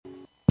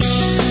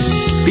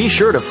Be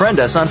sure to friend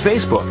us on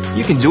Facebook.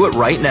 You can do it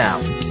right now.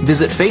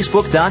 Visit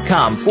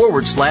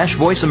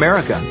facebook.com/Voice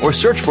America or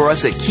search for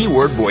us at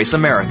keyword Voice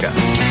America.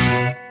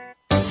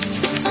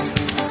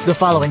 The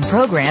following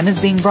program is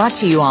being brought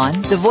to you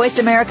on the Voice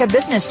America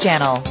Business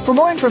Channel. For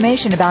more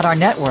information about our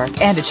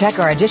network and to check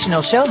our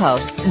additional show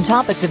hosts and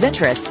topics of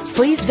interest,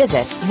 please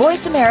visit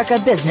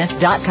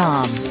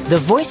voiceamericabusiness.com. The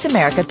Voice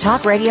America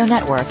Talk Radio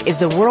Network is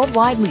the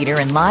worldwide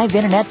leader in live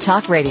Internet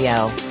talk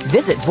radio.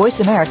 Visit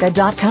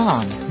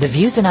voiceamerica.com. The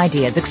views and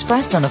ideas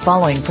expressed on the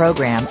following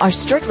program are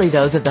strictly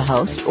those of the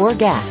host or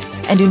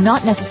guests and do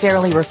not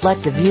necessarily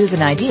reflect the views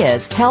and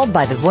ideas held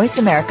by the Voice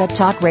America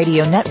Talk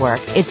Radio Network,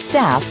 its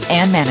staff,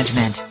 and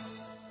management.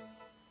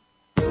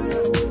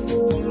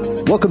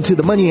 Welcome to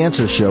the Money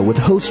Answer Show with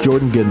host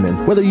Jordan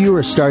Goodman. Whether you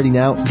are starting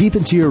out, deep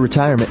into your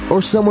retirement,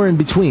 or somewhere in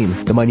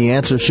between, the Money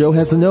Answer Show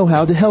has the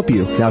know-how to help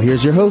you. Now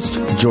here's your host,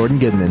 Jordan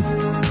Goodman.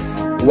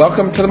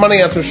 Welcome to the Money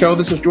Answer Show.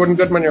 This is Jordan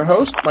Goodman, your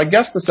host. My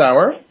guest this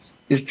hour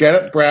is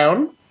Janet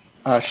Brown.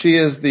 She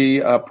is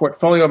the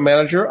portfolio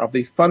manager of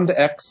the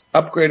FundX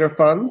Upgrader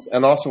Funds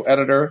and also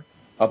editor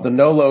of the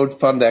No Load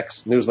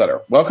FundX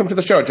newsletter. Welcome to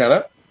the show,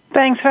 Janet.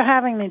 Thanks for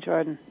having me,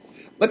 Jordan.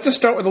 Let's just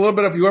start with a little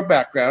bit of your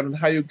background and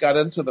how you got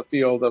into the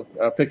field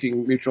of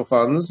picking mutual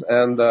funds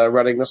and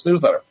running this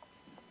newsletter.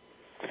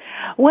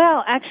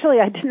 Well, actually,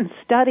 I didn't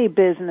study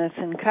business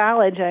in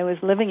college. I was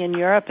living in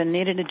Europe and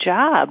needed a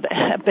job,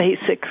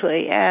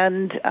 basically.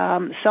 And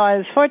so I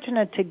was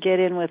fortunate to get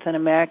in with an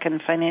American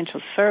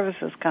financial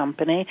services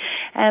company,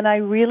 and I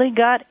really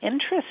got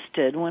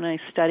interested when I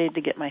studied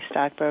to get my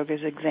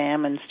stockbroker's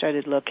exam and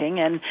started looking,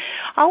 and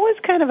always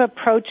kind of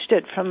approached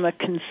it from the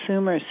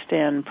consumer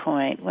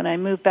standpoint. When I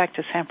moved back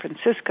to San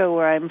Francisco,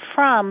 where I'm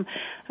from,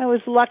 I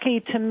was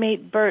lucky to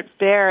meet Burt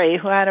Berry,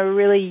 who had a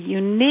really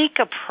unique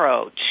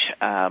approach.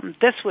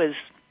 This was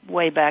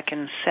way back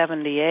in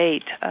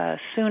 '78,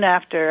 soon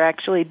after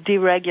actually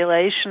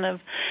deregulation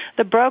of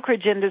the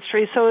brokerage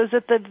industry. So it was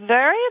at the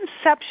very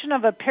inception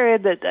of a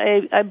period that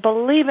I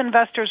believe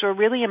investors were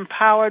really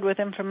empowered with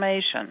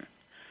information.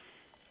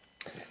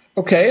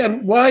 Okay,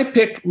 and why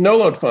pick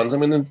no-load funds? I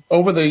mean,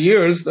 over the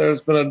years,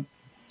 there's been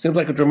seems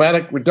like a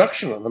dramatic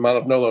reduction in the amount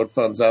of no-load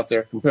funds out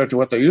there compared to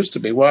what there used to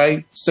be.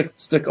 Why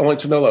stick only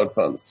to no-load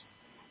funds?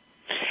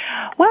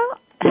 Well,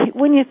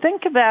 when you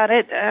think about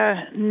it,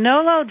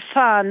 no-load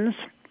funds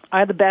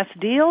are the best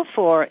deal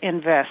for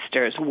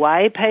investors.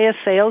 Why pay a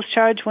sales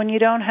charge when you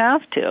don't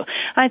have to?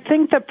 I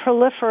think the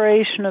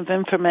proliferation of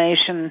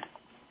information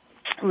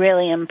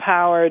really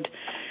empowered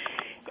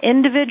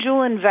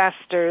individual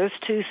investors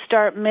to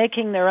start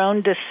making their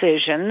own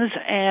decisions,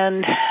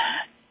 and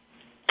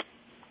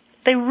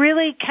they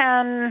really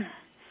can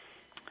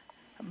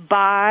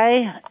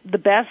buy the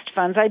best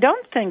funds. I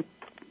don't think,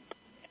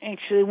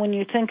 actually, when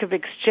you think of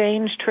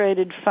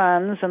exchange-traded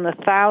funds and the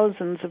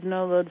thousands of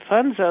no-load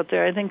funds out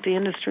there, I think the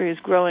industry is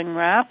growing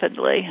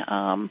rapidly.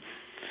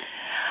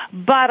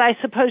 But I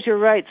suppose you're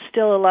right,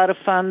 still a lot of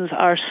funds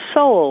are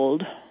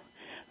sold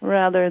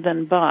rather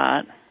than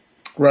bought.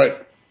 Right.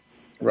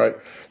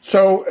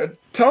 So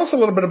tell us a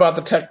little bit about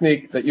the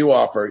technique that you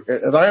offer.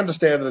 As I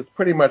understand it, it's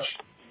pretty much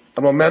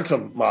a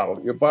momentum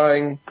model. You're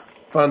buying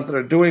funds that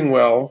are doing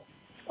well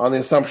on the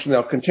assumption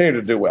they'll continue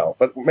to do well.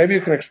 But maybe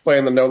you can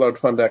explain the no-load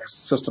FundX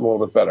system a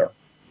little bit better.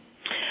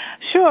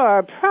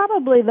 Sure.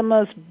 Probably the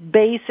most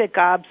basic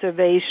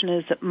observation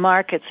is that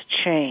markets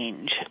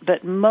change,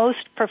 but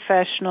most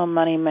professional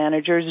money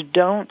managers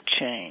don't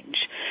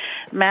change.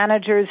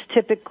 Managers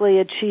typically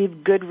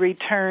achieve good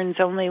returns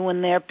only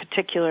when their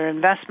particular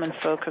investment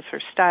focus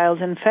or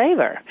style's in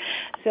favor.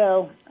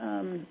 So,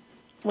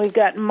 we've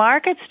got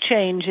markets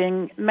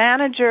changing,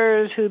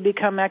 managers who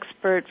become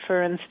expert,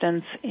 for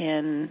instance,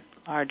 in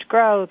large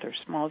growth or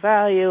small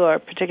value or a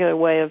particular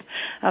way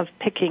of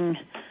picking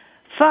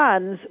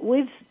funds.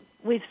 We've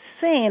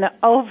seen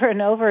over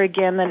and over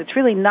again that it's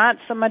really not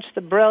so much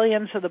the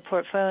brilliance of the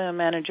portfolio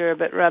manager,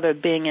 but rather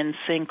being in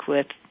sync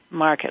with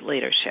market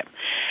leadership.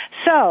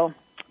 So,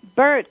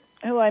 Burt,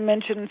 who I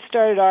mentioned,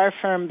 started our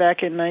firm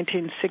back in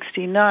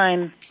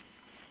 1969,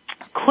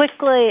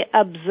 quickly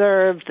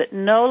observed that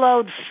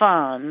no-load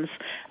funds,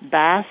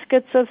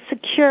 baskets of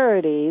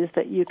securities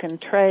that you can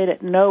trade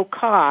at no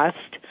cost,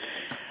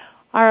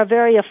 are a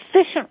very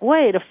efficient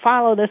way to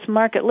follow this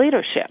market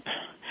leadership.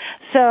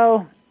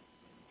 So,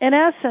 in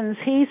essence,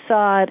 he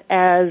saw it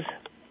as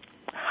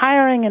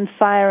hiring and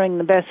firing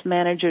the best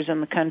managers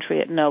in the country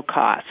at no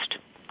cost.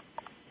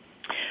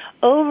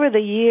 Over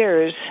the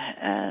years,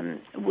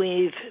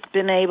 we've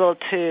been able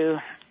to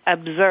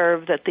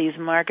observe that these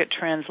market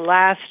trends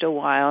last a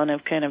while and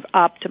have kind of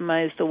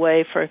optimized the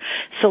way for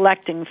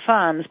selecting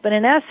funds. But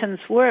in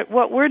essence,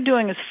 what we're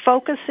doing is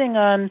focusing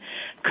on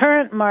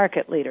current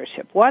market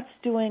leadership. What's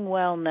doing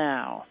well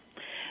now?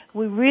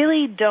 We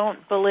really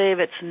don't believe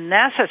it's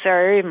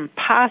necessary or even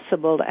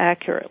possible to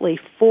accurately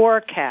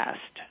forecast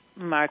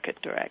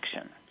market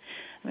direction.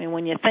 I mean,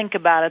 when you think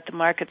about it, the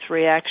market's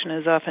reaction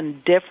is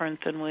often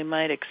different than we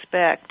might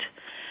expect.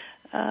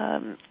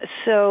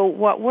 So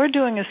what we're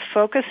doing is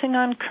focusing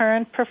on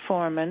current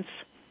performance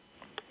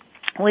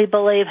We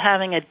believe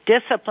having a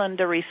discipline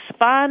to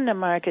respond to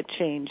market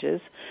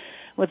changes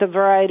with a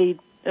variety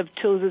of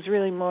tools is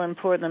really more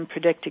important than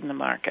predicting the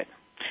market.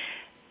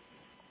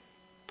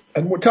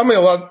 And tell me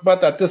a lot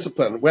about that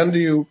discipline. When do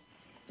you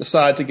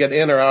decide to get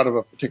in or out of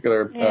a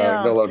particular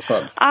no-load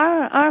fund?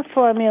 Our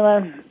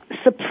formula,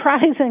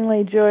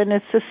 surprisingly, Jordan,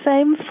 it's the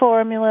same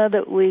formula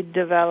that we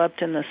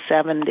developed in the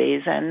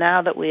 70s, and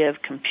now that we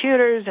have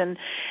computers and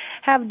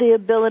have the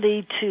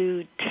ability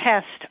to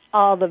test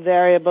all the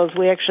variables,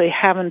 we actually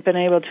haven't been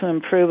able to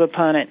improve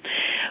upon it.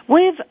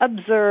 We've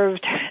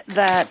observed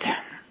that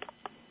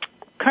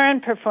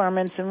current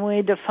performance, and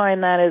we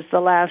define that as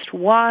the last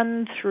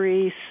 1,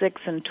 3,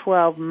 6, and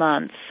 12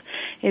 months,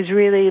 is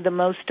really the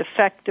most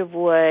effective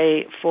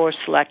way for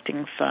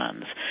selecting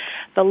funds.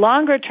 The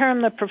longer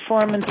term the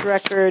performance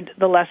record,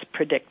 the less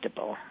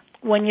predictable.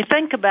 When you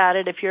think about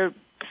it, if you're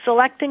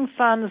selecting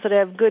funds that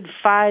have good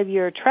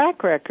 5-year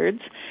track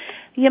records,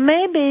 you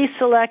may be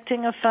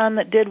selecting a fund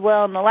that did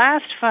well in the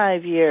last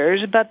 5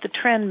 years, but the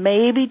trend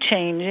may be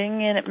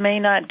changing and it may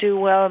not do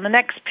well in the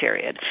next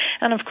period.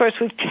 And of course,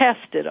 we've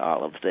tested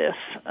all of this.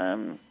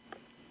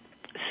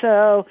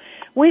 So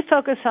we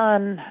focus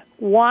on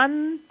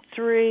 1,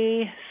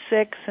 3,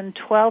 6, and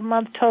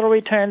 12-month total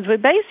returns. We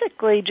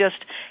basically just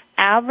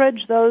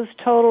average those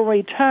total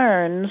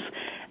returns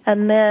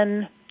and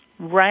then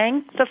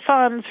rank the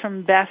funds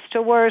from best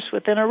to worst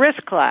within a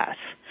risk class.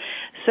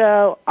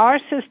 So our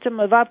system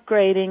of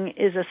upgrading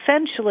is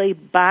essentially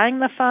buying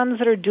the funds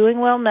that are doing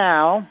well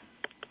now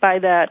by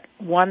that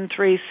 1,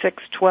 3,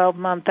 6,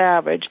 12-month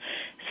average,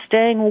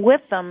 staying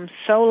with them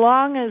so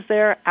long as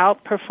they're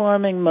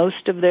outperforming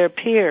most of their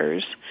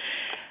peers.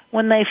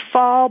 When they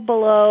fall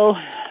below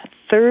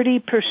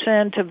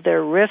 30% of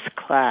their risk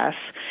class,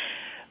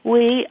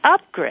 we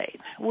upgrade.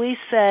 We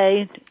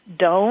say,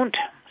 don't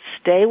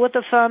stay with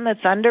a fund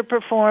that's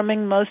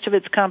underperforming most of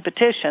its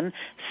competition.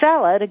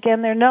 Sell it.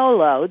 Again, they're no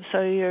load,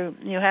 so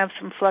you have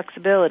some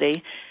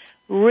flexibility.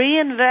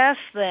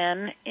 Reinvest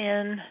then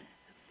in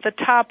the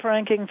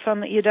top-ranking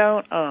fund that you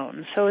don't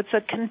own. So it's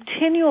a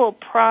continual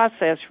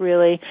process,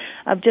 really,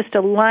 of just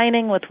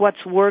aligning with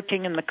what's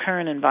working in the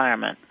current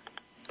environment.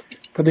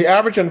 For the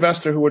average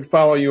investor who would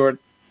follow your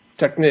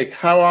technique,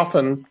 how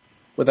often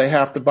would they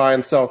have to buy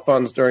and sell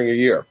funds during a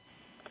year?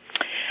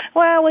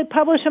 Well, we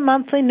publish a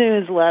monthly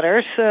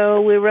newsletter,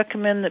 so we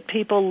recommend that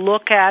people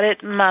look at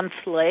it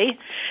monthly.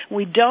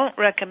 We don't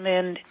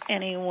recommend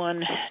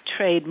anyone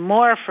trade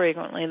more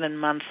frequently than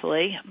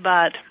monthly,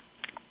 but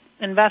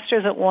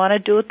investors that want to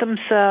do it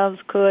themselves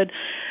could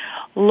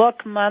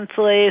look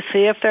monthly,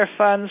 see if their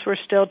funds were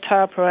still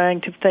top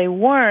ranked. If they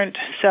weren't,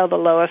 sell the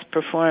lowest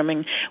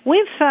performing.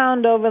 We've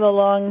found over the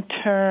long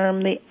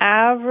term the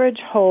average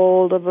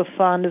hold of a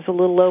fund is a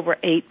little over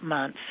 8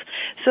 months.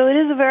 So it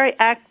is a very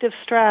active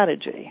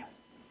strategy.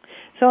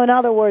 So in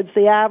other words,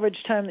 the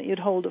average time that you'd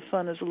hold a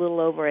fund is a little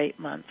over 8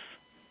 months.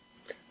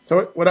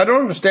 So what I don't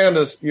understand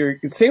is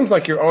it seems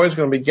like you're always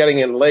going to be getting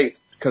in late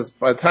because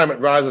by the time it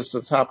rises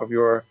to the top of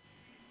your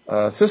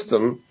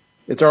system,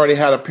 it's already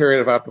had a period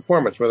of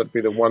outperformance, whether it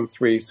be the 1,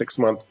 3, 6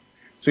 month.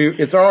 So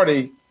it's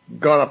already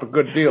gone up a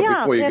good deal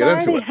before you get into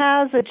it. It already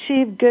has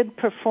achieved good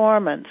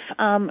performance.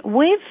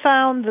 We've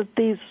found that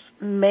these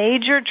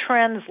major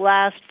trends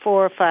last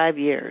 4 or 5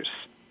 years.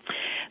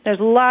 There's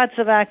lots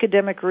of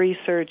academic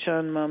research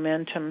on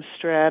momentum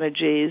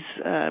strategies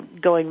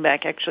going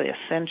back actually a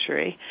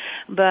century.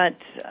 But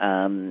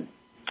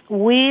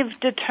we've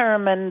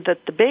determined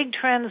that the big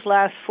trends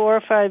last 4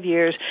 or 5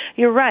 years.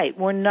 You're right.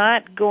 We're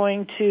not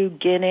going to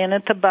get in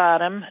at the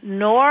bottom,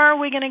 nor are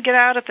we going to get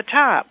out at the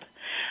top.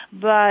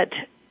 But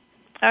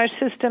our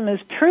system has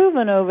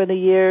proven over the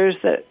years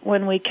that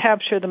when we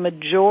capture the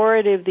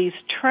majority of these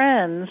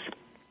trends,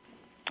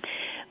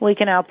 we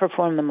can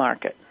outperform the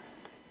market.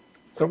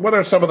 So what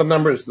are some of the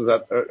numbers to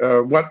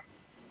that? What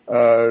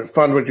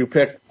fund would you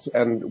pick,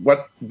 and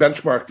what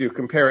benchmark do you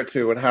compare it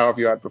to, and how have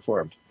you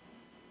outperformed?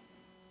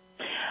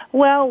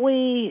 Well,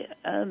 we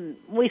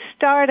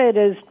started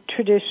as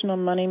traditional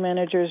money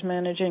managers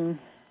managing,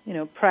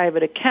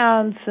 private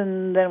accounts,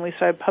 and then we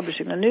started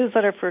publishing a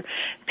newsletter for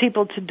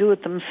people to do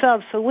it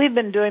themselves. So we've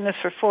been doing this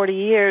for 40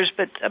 years,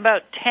 but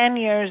about 10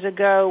 years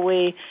ago,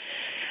 we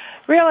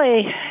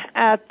really,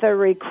 at the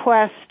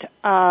request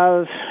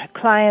of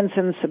clients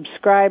and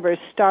subscribers,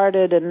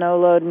 started a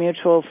no-load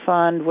mutual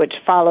fund which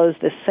follows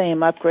the same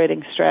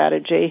upgrading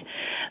strategy.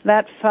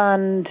 That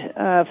fund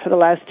for the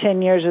last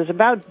 10 years has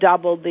about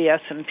doubled the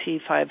S&P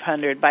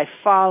 500 by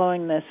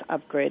following this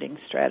upgrading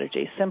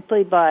strategy,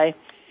 simply by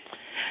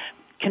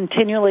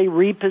continually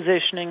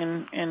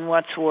repositioning in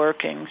what's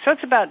working. So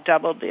it's about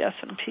doubled the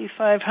S&P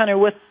 500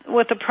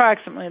 with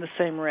approximately the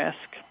same risk.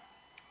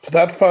 So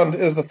that fund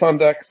is the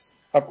FundX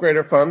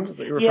upgrader fund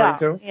that you're referring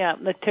to? Yeah,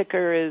 the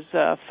ticker is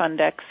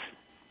FundX,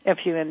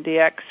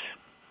 FUNDX.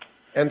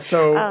 And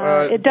so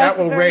that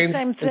will range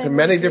into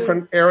many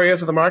different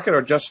areas of the market,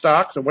 or just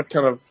stocks, or what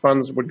kind of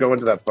funds would go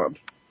into that fund?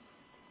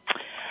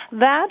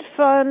 That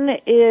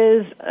fund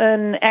is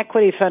an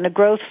equity fund, a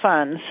growth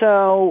fund.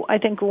 So I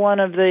think one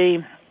of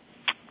the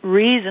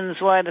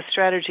reasons why the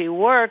strategy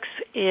works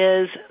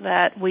is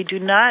that we do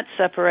not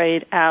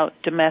separate out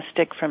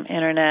domestic from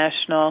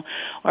international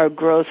or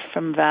growth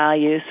from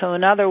value. So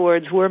in other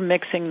words, we're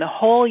mixing the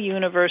whole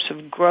universe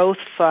of growth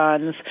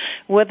funds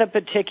with a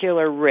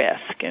particular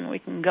risk, and we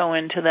can go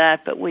into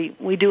that, but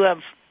we do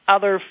have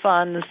other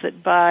funds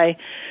that buy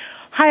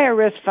higher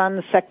risk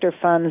funds, sector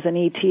funds, and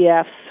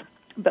ETFs,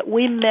 but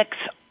we mix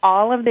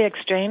all of the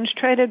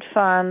exchange-traded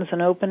funds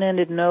and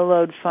open-ended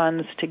no-load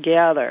funds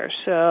together.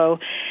 So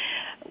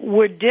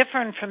we're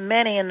different from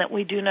many in that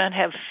we do not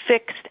have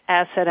fixed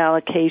asset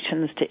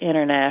allocations to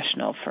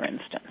international, for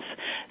instance.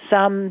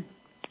 Some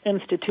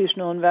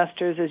institutional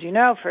investors, as you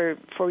know,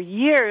 for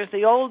years,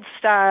 the old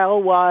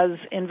style was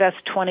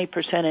invest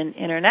 20% in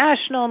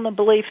international in the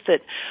belief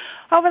that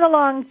over the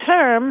long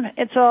term,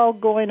 it's all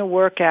going to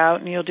work out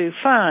and you'll do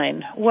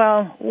fine.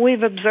 Well,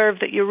 we've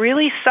observed that you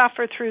really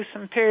suffer through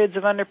some periods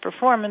of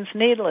underperformance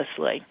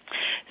needlessly.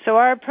 So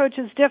our approach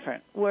is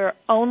different. We're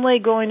only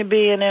going to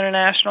be in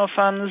international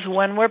funds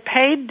when we're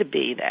paid to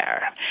be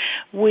there.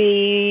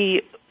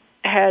 We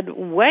had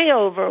way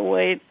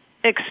overweight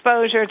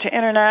exposure to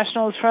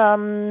internationals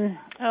from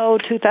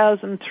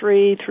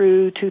 2003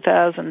 through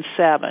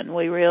 2007.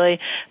 We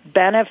really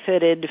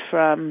benefited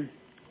from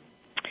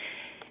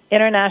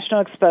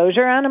international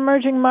exposure and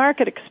emerging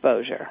market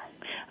exposure.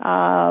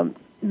 Then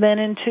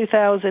in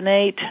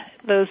 2008,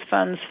 those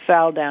funds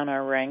fell down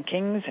our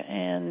rankings,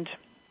 and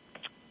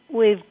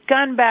we've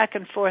gone back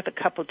and forth a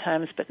couple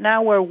times, but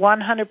now we're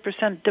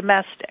 100%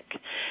 domestic.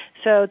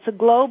 So it's a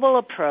global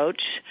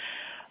approach,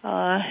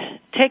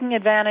 taking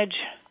advantage,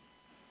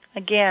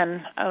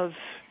 again, of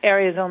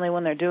areas only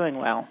when they're doing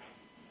well.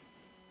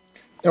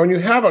 Now, when you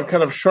have a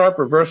kind of sharp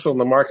reversal in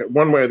the market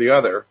one way or the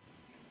other,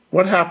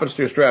 what happens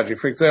to your strategy?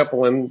 For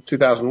example, in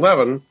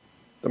 2011,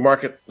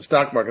 the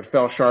stock market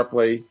fell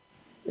sharply.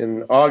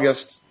 In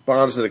August,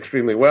 bonds did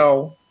extremely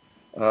well.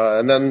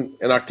 And then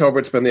in October,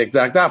 it's been the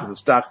exact opposite.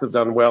 Stocks have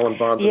done well and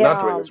bonds are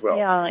not doing as well.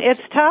 Yeah,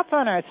 it's tough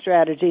on our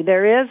strategy.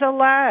 There is a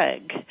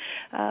lag.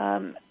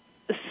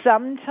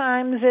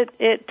 Sometimes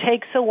it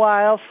takes a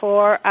while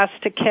for us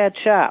to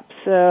catch up.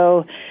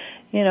 So,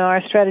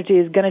 our strategy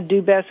is going to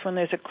do best when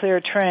there's a clear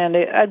trend.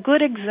 A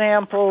good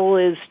example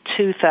is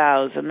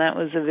 2000. That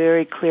was a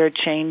very clear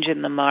change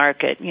in the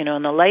market.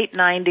 In the late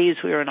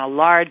 90s, we were in a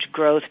large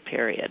growth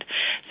period.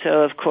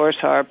 So, of course,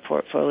 our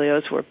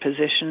portfolios were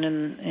positioned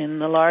in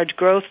the large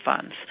growth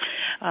funds.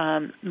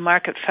 The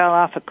market fell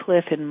off a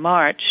cliff in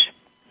March.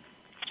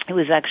 It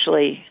was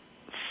actually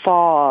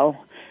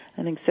fall,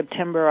 I think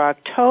September,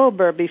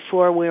 October,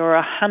 before we were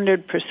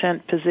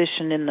 100%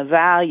 positioned in the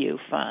value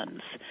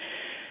funds.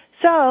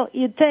 So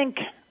you'd think,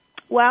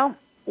 well,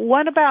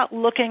 what about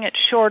looking at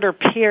shorter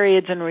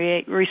periods and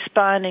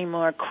responding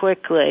more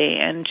quickly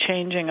and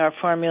changing our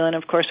formula? And,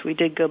 of course, we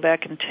did go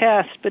back and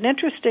test. But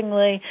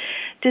interestingly,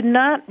 did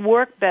not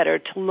work better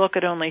to look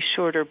at only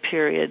shorter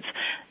periods.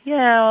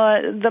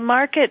 The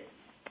market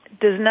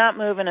does not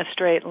move in a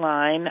straight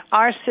line.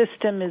 Our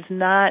system is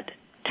not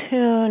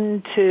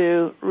tuned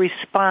to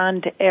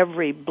respond to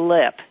every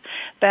blip.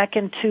 Back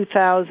in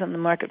 2000, the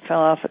market fell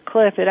off a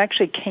cliff. It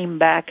actually came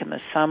back in the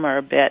summer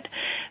a bit,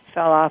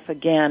 fell off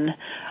again.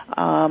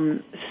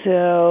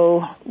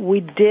 So we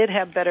did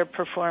have better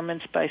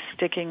performance by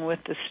sticking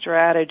with the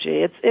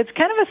strategy. It's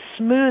kind of a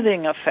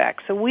smoothing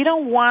effect. So we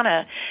don't want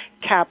to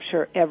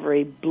capture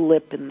every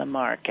blip in the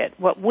market.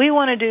 What we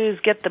want to do is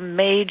get the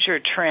major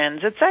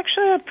trends. It's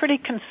actually a pretty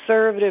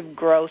conservative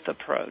growth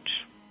approach.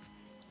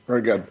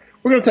 Very good.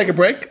 We're going to take a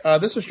break.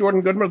 This is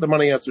Jordan Goodman of the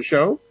Money Answer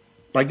Show.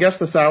 My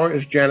guest this hour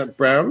is Janet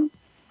Brown.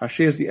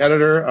 She is the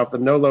editor of the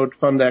No Load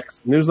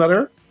Fundex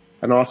newsletter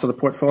and also the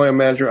portfolio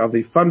manager of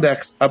the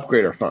Fundex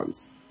Upgrader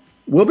Funds.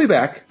 We'll be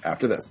back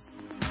after this.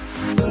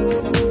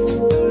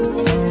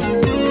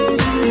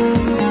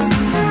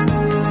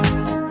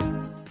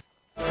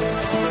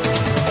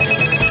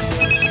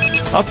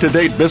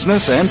 Up-to-date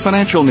business and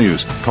financial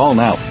news. Call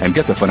now and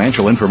get the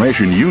financial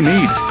information you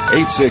need.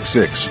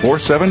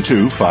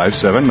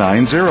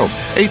 866-472-5790.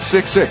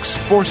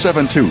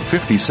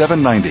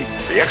 866-472-5790.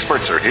 The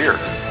experts are here.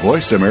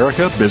 Voice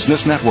America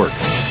Business Network.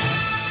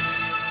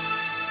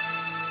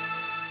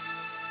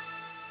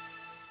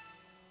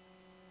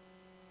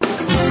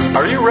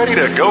 Are you ready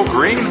to go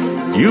green?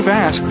 You've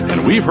asked,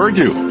 and we've heard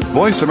you.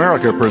 Voice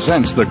America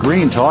presents the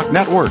Green Talk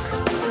Network.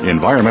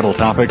 Environmental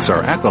topics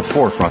are at the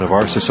forefront of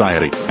our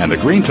society, and the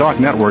Green Talk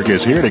Network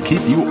is here to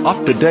keep you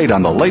up to date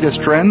on the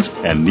latest trends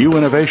and new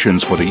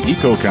innovations for the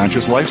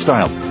eco-conscious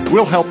lifestyle.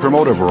 We'll help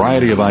promote a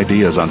variety of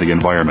ideas on the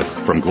environment,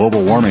 from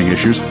global warming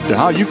issues to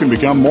how you can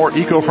become more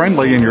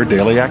eco-friendly in your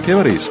daily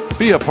activities.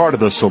 Be a part of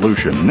the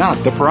solution, not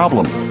the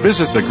problem.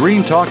 Visit the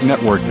Green Talk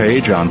Network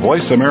page on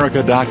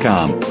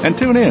voiceamerica.com and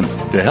tune in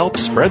to help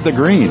spread the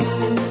green.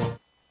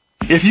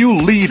 If you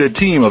lead a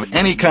team of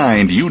any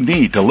kind, you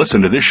need to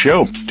listen to this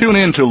show. Tune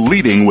in to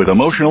Leading with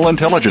Emotional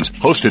Intelligence,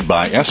 hosted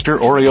by Esther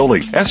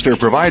Orioli. Esther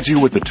provides you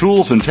with the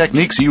tools and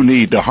techniques you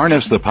need to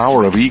harness the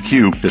power of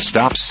EQ to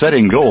stop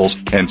setting goals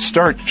and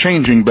start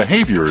changing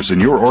behaviors in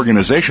your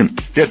organization.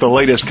 Get the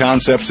latest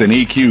concepts in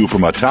EQ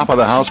from a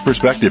top-of-the-house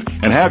perspective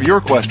and have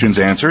your questions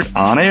answered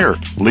on air.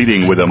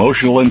 Leading with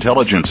Emotional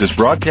Intelligence is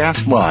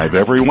broadcast live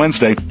every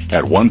Wednesday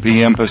at 1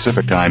 p.m.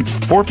 Pacific Time,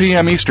 4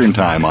 p.m. Eastern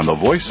Time on the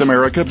Voice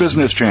America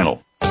Business Channel.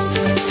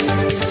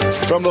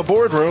 From the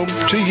boardroom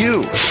to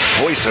you,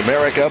 Voice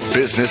America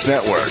Business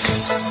Network.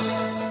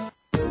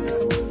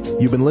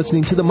 You've been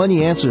listening to the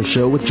Money Answer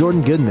Show with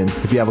Jordan Goodman.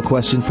 If you have a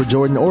question for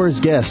Jordan or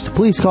his guest,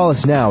 please call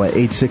us now at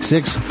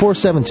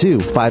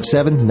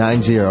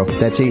 866-472-5790.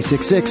 That's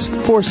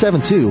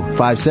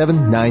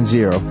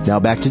 866-472-5790.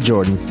 Now back to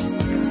Jordan.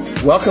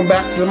 Welcome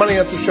back to the Money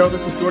Answer Show.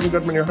 This is Jordan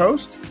Goodman, your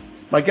host.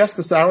 My guest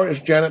this hour is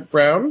Janet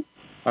Brown.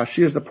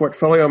 She is the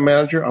portfolio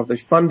manager of the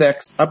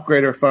Fundex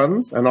Upgrader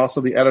Funds and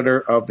also the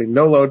editor of the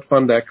No Load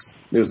Fundex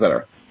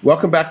newsletter.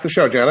 Welcome back to the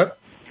show, Janet.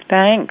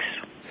 Thanks.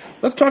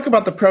 Let's talk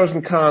about the pros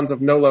and cons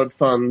of no load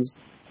funds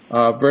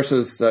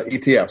versus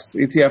ETFs.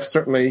 ETFs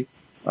certainly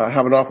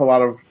have an awful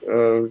lot of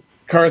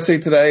currency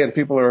today, and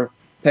people are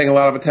paying a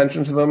lot of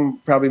attention to them,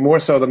 probably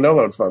more so than no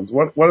load funds.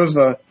 What is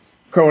the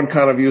pro and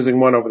con of using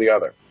one over the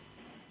other?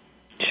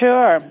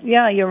 Sure.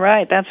 Yeah, you're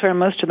right. That's where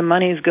most of the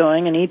money is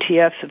going, and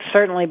ETFs have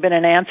certainly been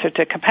an answer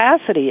to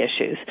capacity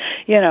issues.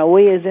 You know,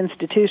 we as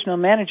institutional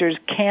managers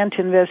can't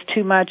invest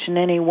too much in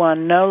any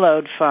one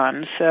no-load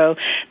fund, so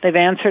they've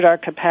answered our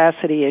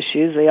capacity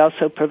issues. They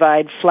also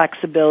provide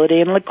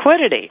flexibility and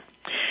liquidity.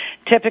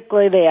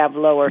 Typically, they have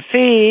lower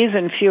fees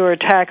and fewer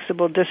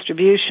taxable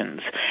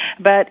distributions.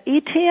 But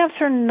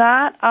ETFs are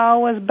not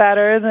always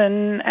better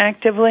than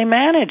actively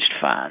managed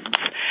funds.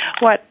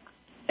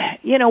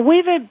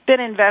 We've been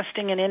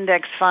investing in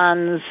index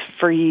funds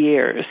for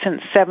years,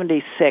 since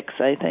 76,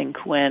 I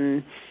think,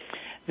 when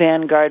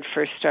Vanguard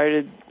first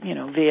started,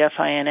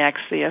 VFINX,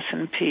 the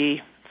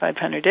S&P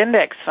 500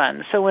 index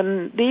fund. So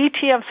when the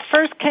ETFs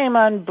first came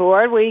on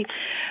board, we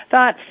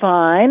thought,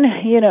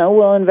 fine,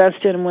 we'll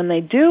invest in them when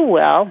they do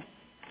well.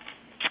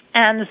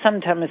 And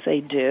sometimes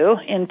they do.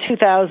 In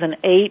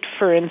 2008,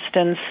 for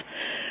instance,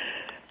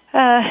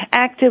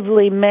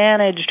 actively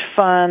managed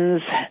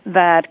funds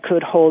that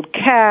could hold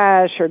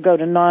cash or go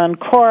to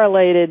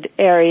non-correlated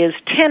areas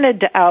tended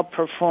to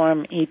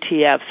outperform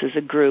ETFs as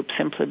a group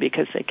simply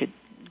because they could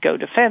go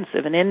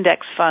defensive. An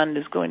index fund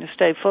is going to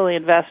stay fully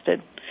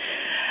invested.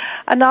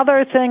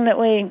 Another thing that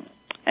we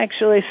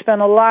actually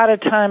spend a lot of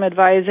time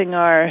advising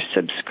our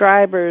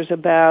subscribers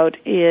about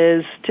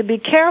is to be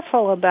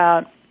careful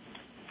about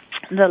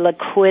the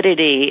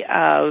liquidity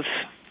of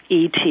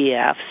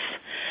ETFs.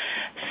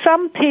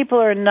 Some people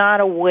are not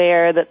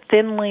aware that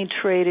thinly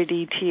traded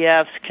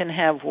ETFs can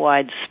have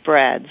wide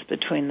spreads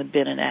between the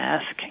bid and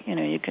ask.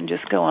 You can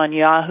just go on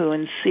Yahoo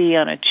and see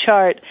on a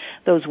chart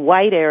those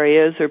white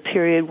areas or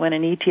period when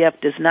an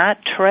ETF does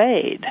not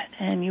trade,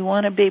 and you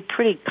want to be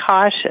pretty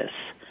cautious.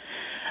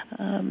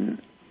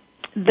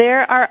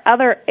 There are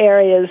other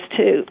areas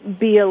to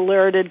be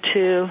alerted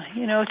to.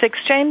 With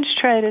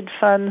exchange-traded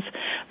funds,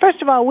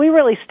 first of all, we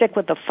really stick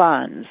with the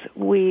funds.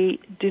 We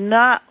do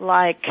not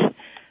like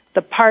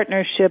the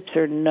partnerships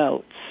or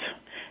notes.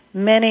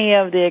 Many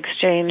of the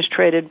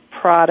exchange-traded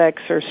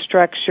products are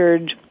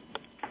structured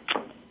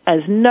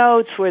as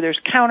notes where there's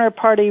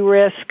counterparty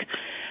risk.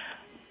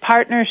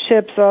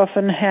 Partnerships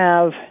often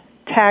have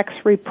tax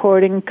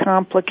reporting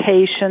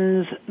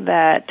complications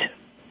that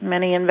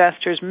many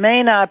investors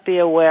may not be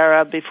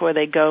aware of before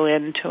they go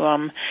into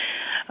them.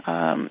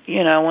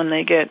 When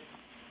they get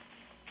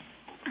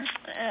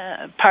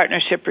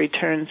partnership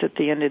returns at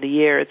the end of the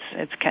year,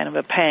 it's kind of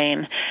a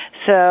pain.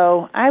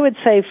 So I would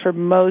say for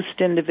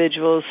most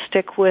individuals,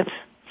 stick with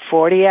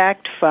 40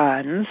 Act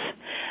funds,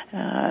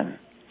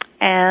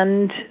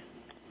 and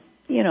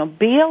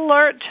be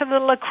alert to the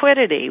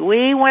liquidity.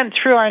 We went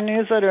through our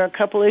newsletter a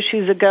couple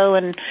issues ago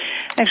and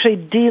actually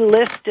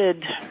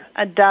delisted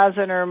a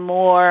dozen or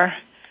more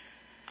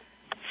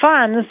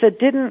funds that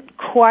didn't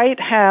quite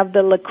have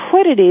the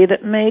liquidity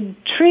that made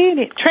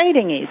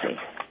trading easy.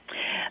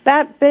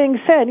 That being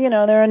said, there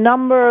are a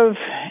number of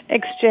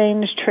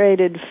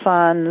exchange-traded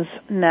funds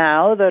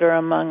now that are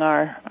among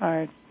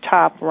our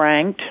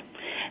top-ranked,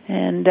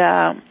 and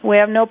we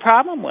have no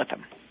problem with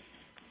them.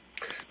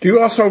 Do you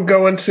also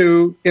go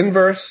into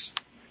inverse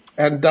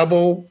and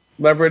double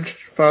leveraged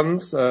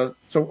funds? So,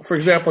 for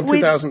example, in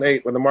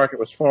 2008, when the market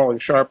was falling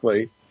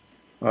sharply,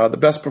 the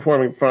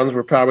best-performing funds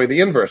were probably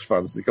the inverse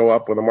funds that go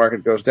up when the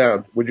market goes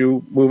down. Would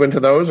you move into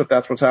those if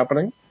that's what's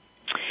happening?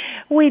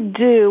 We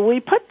do. We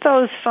put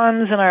those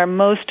funds in our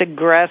most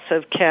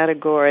aggressive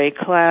category,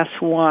 Class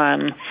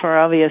 1, for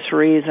obvious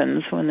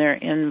reasons when they're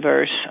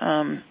inverse.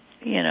 And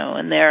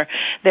their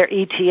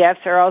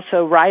ETFs are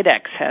also,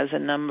 Ridex has a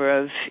number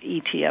of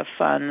ETF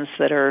funds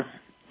that are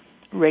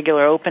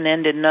regular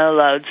open-ended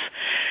no-loads.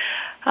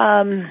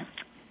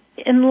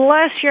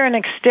 Unless you're in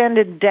an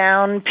extended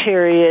down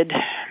period,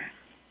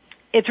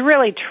 it's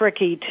really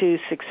tricky to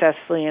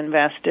successfully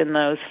invest in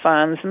those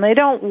funds, and they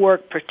don't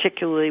work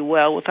particularly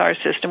well with our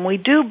system. We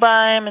do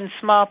buy them in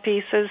small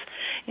pieces,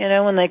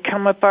 when they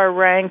come up our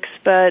ranks,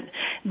 but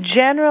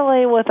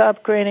generally with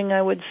upgrading,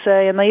 I would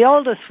say, and the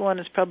oldest one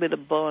is probably the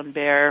Bull and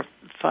Bear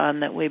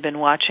fund that we've been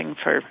watching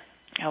for,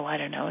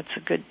 it's a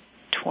good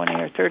 20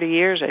 or 30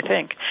 years, I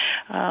think.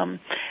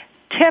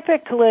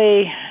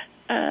 Typically,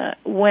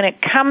 when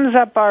it comes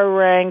up our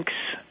ranks,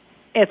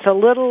 it's a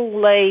little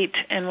late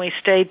and we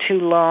stay too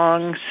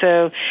long.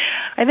 So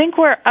I think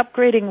where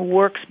upgrading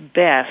works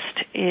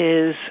best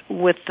is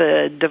with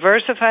the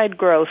diversified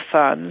growth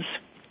funds.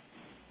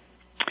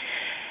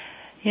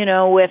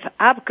 With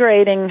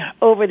upgrading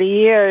over the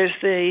years,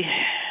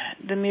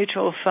 the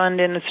mutual fund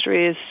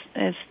industry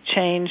has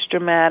changed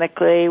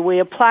dramatically. We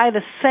apply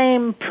the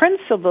same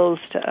principles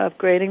to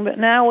upgrading, but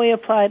now we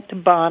apply it to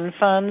bond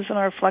funds and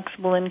our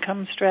flexible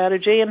income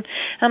strategy and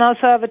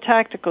also have a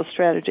tactical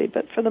strategy.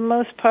 But for the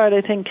most part,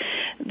 I think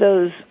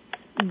those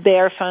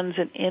bear funds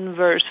and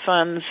inverse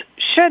funds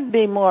should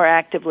be more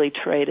actively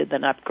traded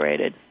than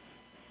upgraded.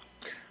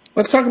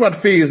 Let's talk about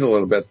fees a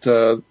little bit.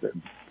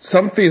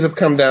 Some fees have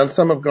come down,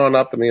 some have gone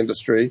up in the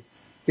industry.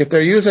 If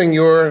they're using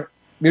your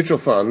mutual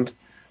fund,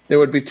 there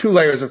would be two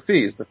layers of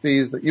fees, the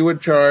fees that you would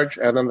charge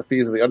and then the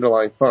fees of the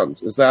underlying funds.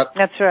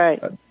 That's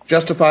right.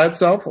 Justify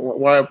itself?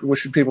 Why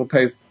should people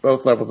pay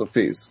both levels of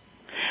fees?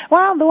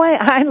 Well, the way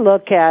I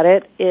look at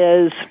it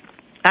is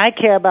I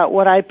care about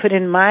what I put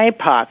in my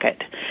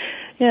pocket.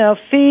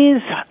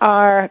 Fees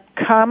are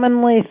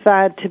commonly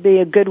thought to be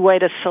a good way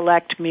to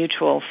select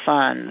mutual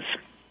funds.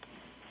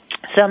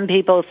 Some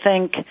people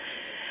think,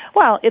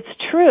 it's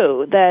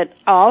true that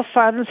all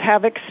funds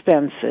have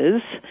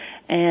expenses,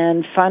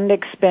 and fund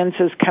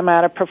expenses come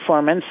out of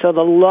performance, so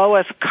the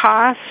lowest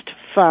cost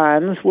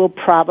funds will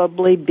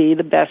probably be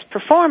the best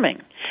performing.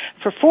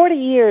 For 40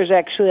 years,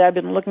 actually, I've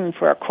been looking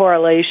for a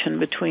correlation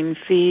between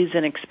fees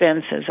and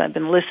expenses. I've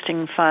been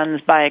listing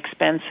funds by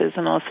expenses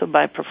and also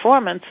by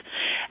performance,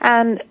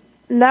 and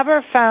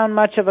never found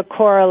much of a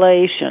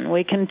correlation.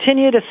 We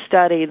continue to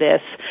study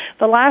this.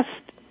 The last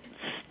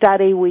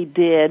study we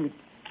did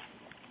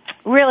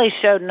really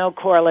showed no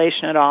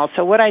correlation at all.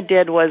 So what I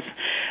did was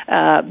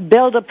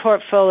build a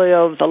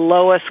portfolio of the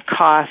lowest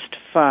cost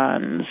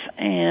funds,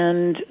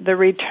 and the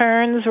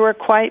returns were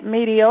quite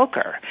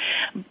mediocre.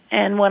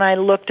 And when I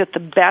looked at the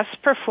best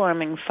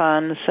performing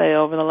funds, say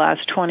over the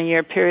last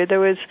 20-year period, there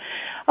was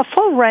a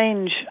full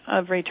range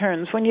of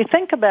returns. When you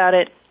think about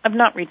it,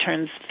 not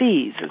returns,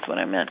 fees is what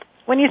I meant.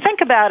 When you think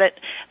about it,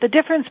 the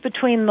difference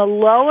between the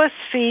lowest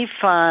fee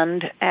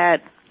fund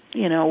at,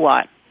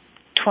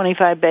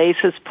 25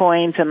 basis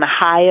points and the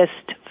highest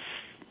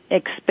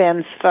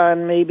expense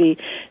fund, maybe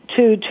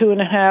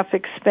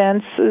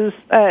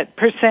 2.5%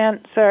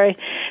 percent.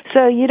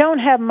 So you don't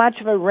have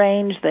much of a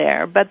range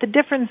there, but the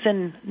difference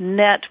in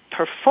net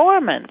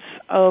performance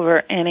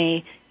over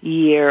any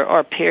year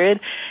or period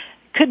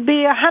could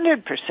be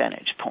 100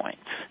 percentage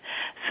points.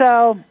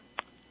 So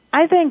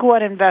I think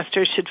what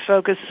investors should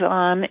focus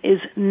on is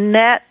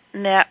net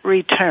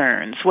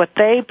returns, what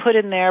they put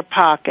in their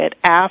pocket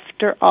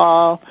after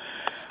all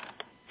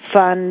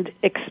fund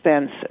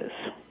expenses.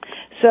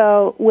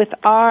 So with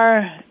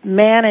our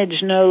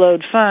managed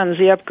no-load funds,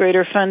 the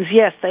upgrader funds,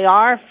 yes, they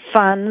are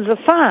funds of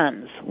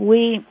funds.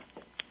 We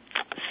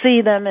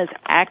see them as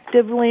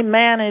actively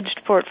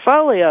managed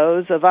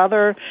portfolios of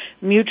other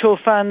mutual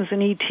funds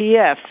and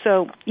ETFs.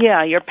 So,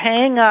 yeah, you're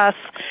paying us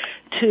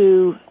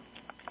to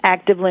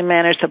actively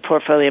manage the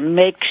portfolio.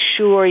 Make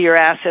sure your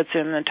assets are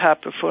in the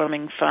top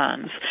performing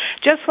funds.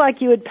 Just like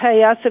you would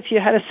pay us if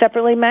you had a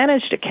separately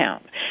managed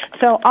account.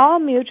 So all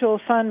mutual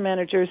fund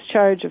managers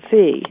charge a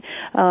fee.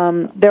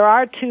 There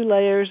are two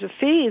layers of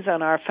fees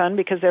on our fund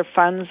because they're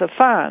funds of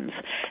funds.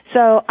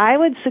 So I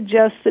would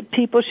suggest that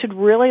people should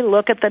really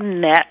look at the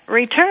net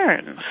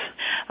returns.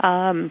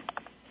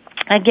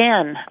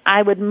 Again,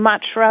 I would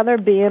much rather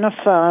be in a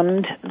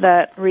fund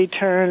that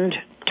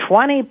returned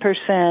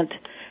 20%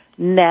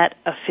 net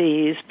of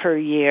fees per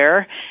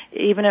year,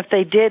 even if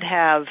they did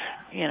have,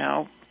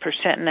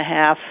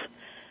 1.5%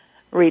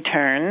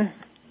 return,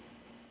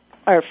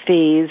 or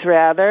fees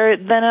rather,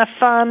 than a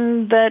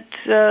fund that,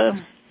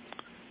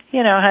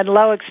 had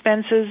low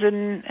expenses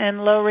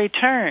and low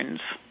returns.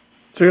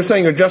 So you're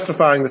saying you're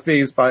justifying the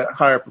fees by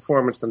higher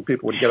performance than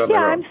people would get on their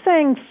own? Yeah, I'm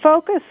saying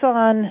focus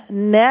on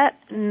net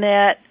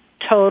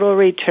total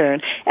return.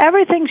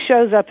 Everything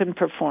shows up in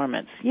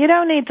performance. You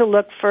don't need to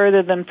look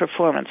further than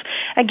performance.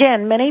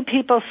 Again, many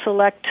people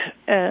select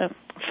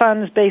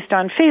funds based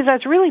on fees.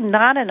 That's really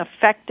not an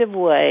effective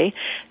way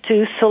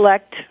to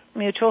select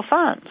mutual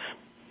funds.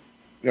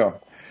 Yeah.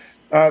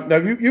 Now,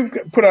 you've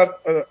put out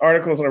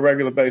articles on a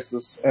regular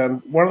basis,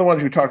 and one of the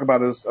ones you talk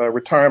about is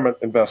retirement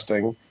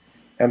investing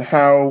and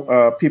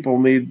how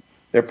people need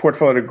their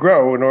portfolio to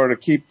grow in order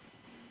to keep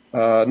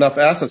enough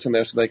assets in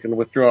there so they can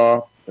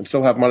withdraw and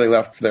still have money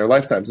left for their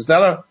lifetimes. Is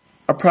that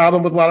a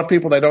problem with a lot of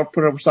people? They don't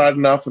put it aside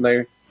enough and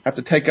they have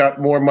to take out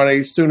more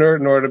money sooner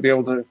in order to be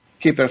able to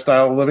keep their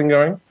style of living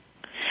going?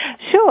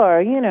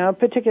 Sure,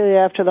 particularly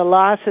after the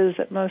losses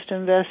that most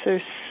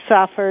investors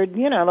suffered,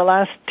 the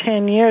last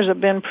 10 years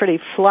have been pretty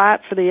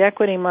flat for the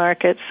equity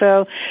market.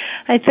 So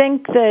I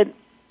think that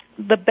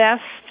the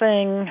best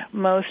thing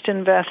most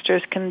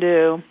investors can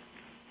do,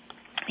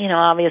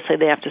 obviously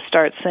they have to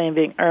start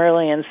saving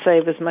early and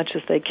save as much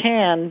as they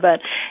can,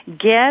 but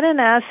get an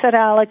asset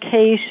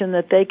allocation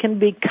that they can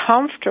be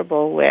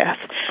comfortable with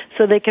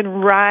so they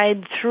can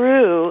ride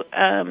through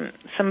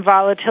some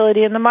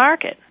volatility in the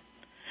market.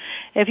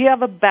 If you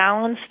have a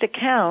balanced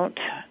account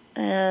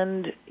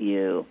and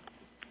you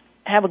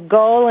have a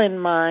goal in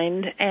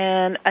mind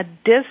and a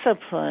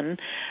discipline,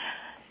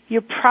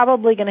 you're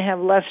probably going to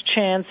have less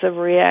chance of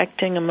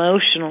reacting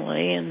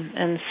emotionally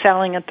and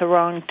selling at the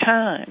wrong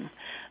time.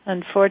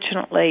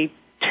 Unfortunately,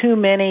 too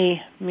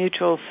many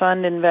mutual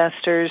fund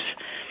investors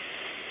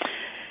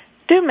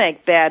do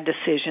make bad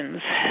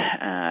decisions,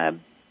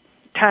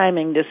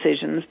 timing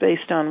decisions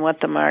based on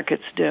what the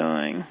market's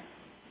doing.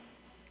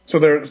 So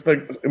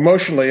they're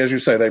emotionally, as you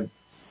say, they're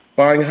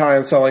buying high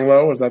and selling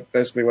low. Is that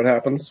basically what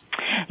happens?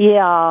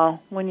 Yeah.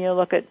 When you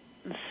look at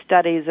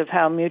studies of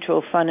how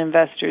mutual fund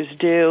investors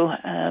do,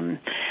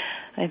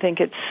 I think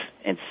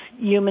it's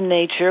human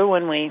nature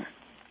when we...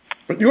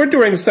 But you're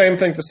doing the same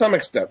thing to some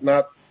extent,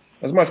 not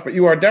as much, but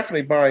you are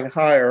definitely buying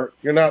higher.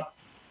 You're not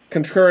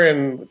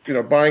contrarian,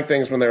 buying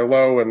things when they're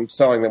low and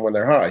selling them when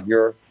they're high.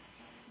 You're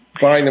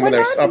buying them when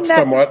they're up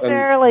somewhat. We're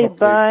not necessarily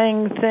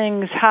buying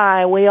things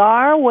high. We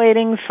are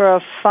waiting for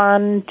a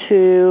fund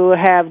to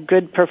have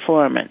good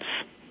performance.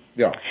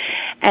 Yeah.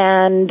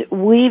 And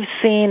we've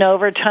seen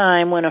over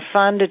time when a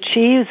fund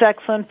achieves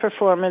excellent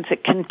performance,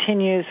 it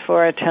continues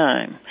for a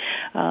time.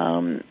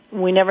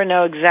 We never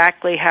know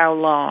exactly how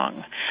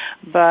long,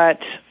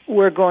 but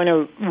we're going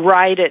to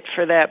ride it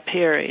for that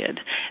period.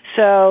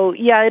 So,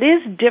 yeah, it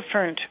is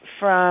different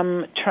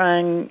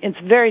it's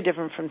very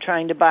different from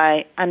trying to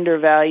buy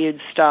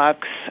undervalued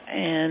stocks,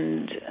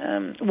 and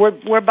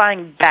we're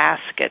buying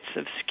baskets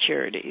of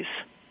securities.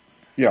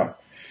 Yeah.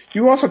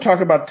 You also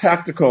talk about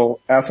tactical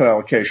asset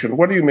allocation.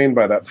 What do you mean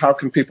by that? How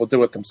can people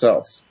do it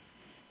themselves?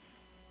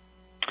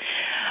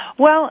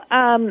 Well,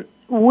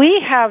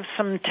 we have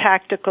some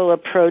tactical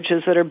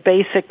approaches that are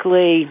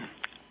basically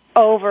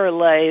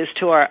overlays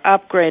to our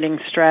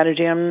upgrading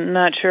strategy. I'm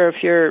not sure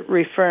if you're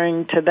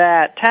referring to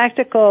that.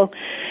 Tactical,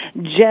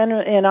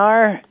 in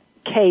our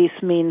case,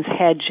 means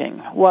hedging.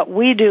 What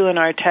we do in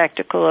our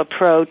tactical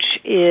approach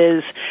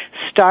is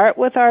start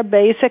with our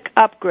basic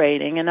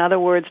upgrading, in other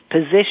words,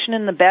 position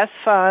in the best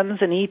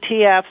funds and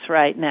ETFs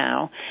right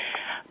now.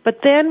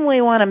 But then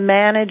we want to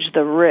manage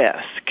the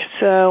risk.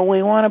 So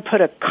we want to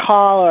put a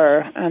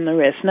collar on the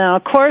risk. Now,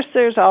 of course,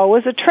 there's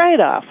always a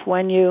trade-off.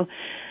 When you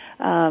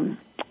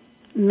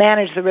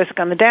manage the risk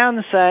on the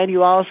downside,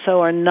 you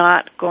also are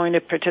not going to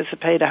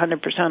participate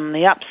 100% on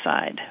the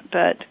upside.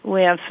 But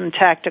we have some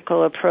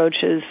tactical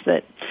approaches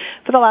that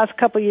for the last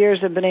couple of years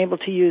have been able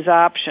to use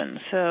options.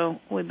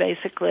 So we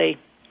basically,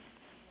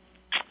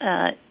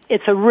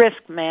 it's a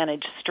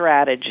risk-managed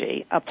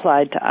strategy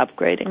applied to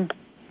upgrading.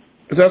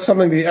 Is that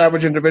something the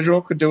average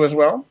individual could do as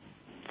well?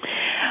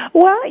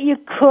 Well, you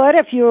could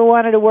if you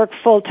wanted to work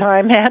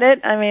full-time at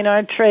it. I mean,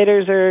 our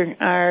traders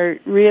are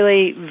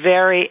really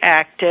very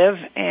active,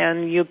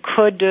 and you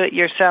could do it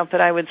yourself,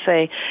 but I would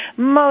say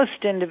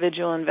most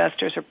individual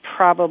investors are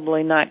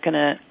probably not going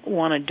to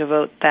want to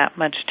devote that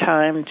much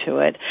time to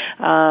it.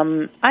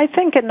 I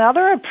think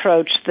another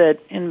approach that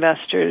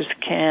investors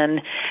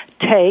can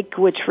take,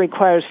 which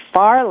requires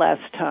far less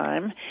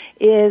time,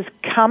 is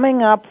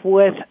coming up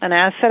with an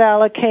asset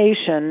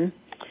allocation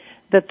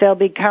that they'll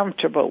be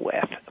comfortable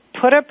with.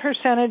 Put a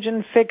percentage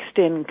in fixed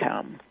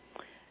income.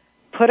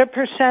 Put a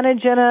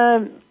percentage in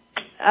a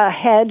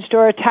hedged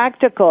or a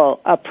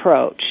tactical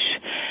approach,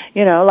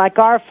 like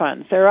our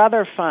funds. There are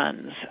other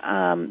funds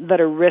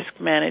that are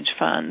risk-managed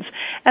funds.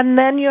 And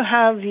then you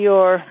have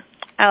your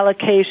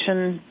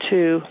allocation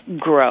to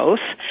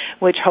growth,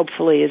 which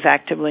hopefully is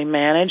actively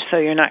managed, so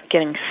you're not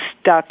getting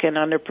stuck in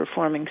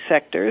underperforming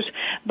sectors.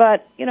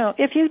 But,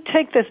 if you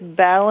take this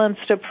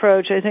balanced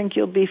approach, I think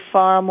you'll be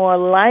far more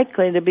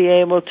likely to be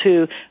able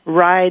to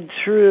ride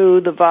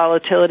through the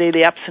volatility,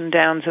 the ups and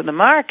downs of the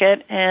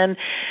market, and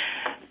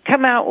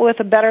come out with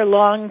a better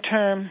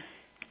long-term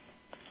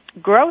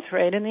growth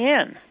rate in the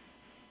end.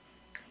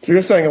 So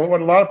you're saying what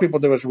a lot of people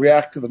do is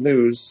react to the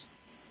news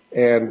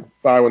and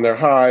buy when they're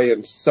high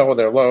and sell when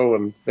they're low,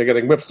 and they're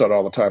getting whipsawed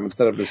all the time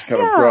instead of just kind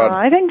of broad.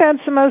 I think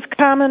that's the most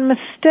common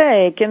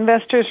mistake.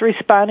 Investors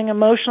responding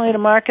emotionally to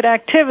market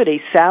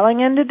activity, selling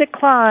into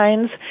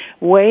declines,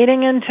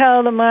 waiting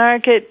until the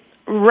market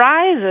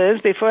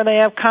rises before they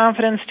have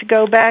confidence to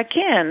go back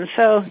in.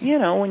 So,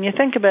 when you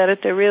think about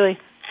it, they're really...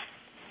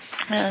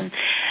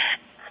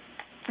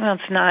 Well,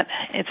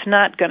 it's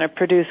not going to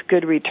produce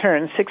good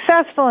returns.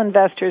 Successful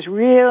investors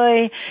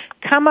really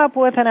come up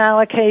with an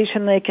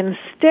allocation they can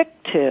stick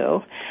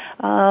to.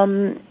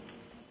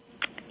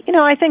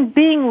 I think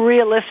being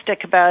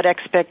realistic about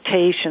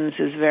expectations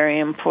is very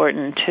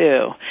important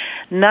too.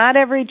 Not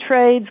every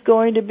trade's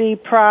going to be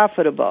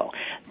profitable.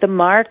 The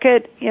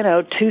market,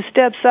 2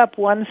 steps up,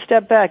 1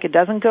 step back. It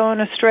doesn't go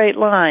in a straight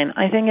line.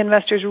 I think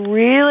investors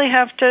really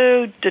have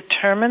to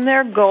determine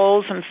their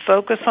goals and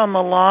focus on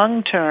the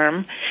long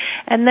term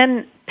and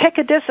then pick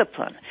a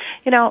discipline.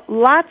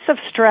 Lots of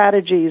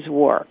strategies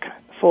work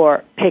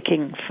for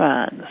picking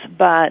funds,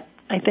 but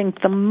I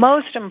think the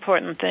most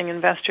important thing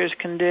investors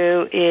can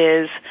do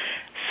is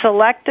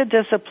select a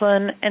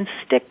discipline and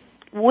stick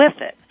with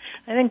it.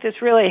 I think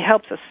this really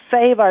helps us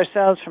save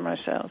ourselves from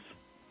ourselves.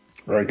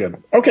 Very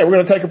good. Okay, we're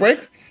going to take a break.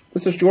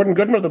 This is Jordan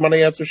Goodman of the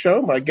Money Answer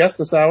Show. My guest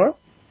this hour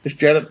is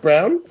Janet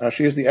Brown.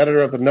 She is the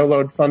editor of the No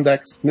Load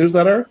Fundex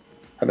newsletter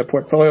and the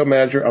portfolio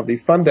manager of the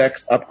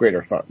Fundex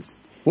Upgrader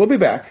Funds. We'll be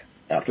back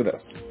after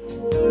this.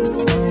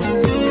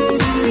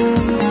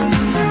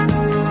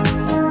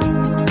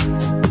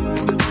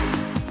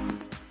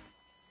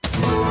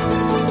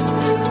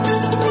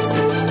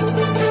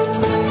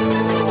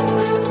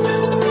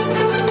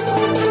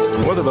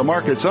 Whether the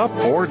market's up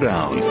or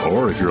down,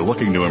 or if you're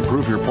looking to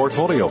improve your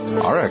portfolio,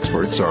 our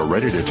experts are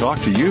ready to talk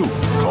to you.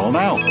 Call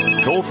now.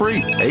 Toll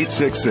free,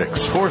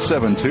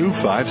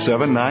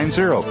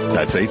 866-472-5790.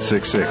 That's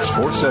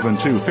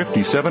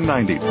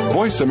 866-472-5790.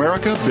 Voice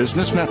America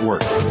Business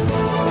Network.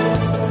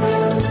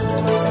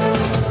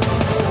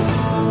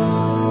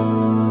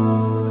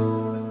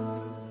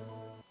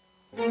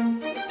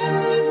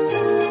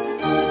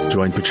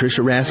 Join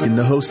Patricia Raskin,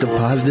 the host of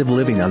Positive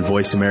Living on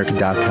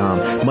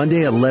VoiceAmerica.com,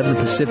 Monday at 11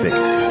 Pacific.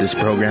 This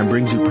program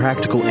brings you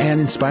practical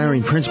and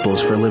inspiring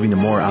principles for living a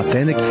more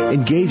authentic,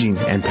 engaging,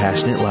 and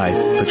passionate life.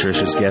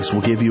 Patricia's guests will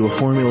give you a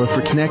formula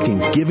for connecting,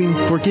 giving,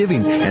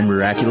 forgiving, and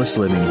miraculous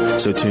living.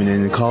 So tune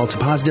in and call to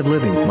Positive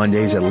Living,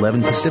 Mondays at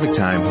 11 Pacific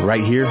Time,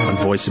 right here on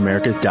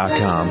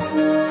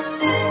VoiceAmerica.com.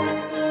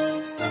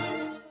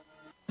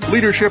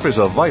 Leadership is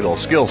a vital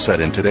skill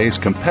set in today's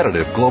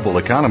competitive global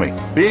economy.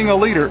 Being a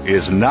leader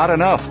is not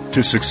enough.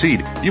 To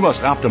succeed, you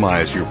must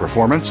optimize your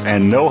performance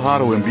and know how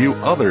to imbue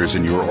others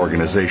in your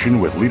organization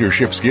with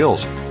leadership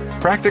skills.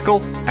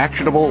 Practical,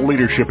 actionable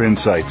leadership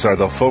insights are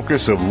the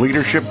focus of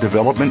Leadership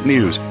Development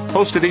News,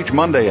 hosted each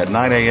Monday at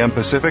 9 a.m.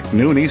 Pacific,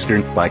 noon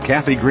Eastern, by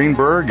Kathy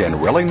Greenberg and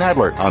Relly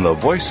Nadler on the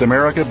Voice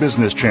America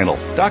Business Channel.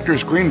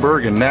 Doctors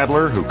Greenberg and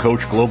Nadler, who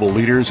coach global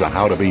leaders on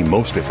how to be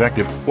most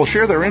effective, will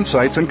share their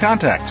insights and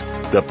contacts.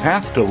 The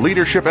path to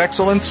leadership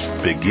excellence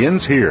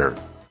begins here.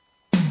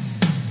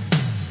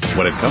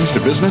 When it comes to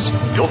business,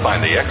 you'll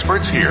find the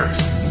experts here.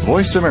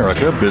 Voice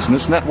America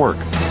Business Network.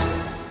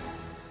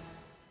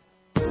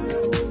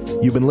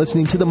 You've been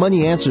listening to the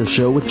Money Answer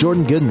Show with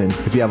Jordan Goodman.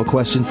 If you have a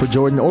question for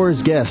Jordan or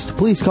his guest,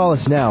 please call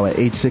us now at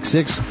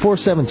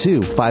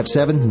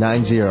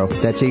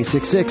 866-472-5790. That's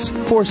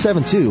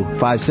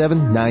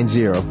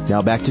 866-472-5790.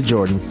 Now back to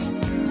Jordan.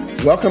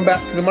 Welcome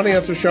back to the Money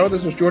Answer Show.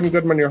 This is Jordan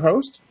Goodman, your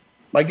host.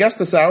 My guest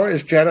this hour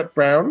is Janet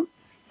Brown.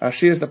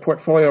 She is the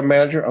portfolio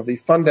manager of the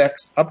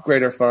Fundex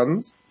Upgrader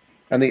Funds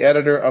and the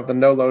editor of the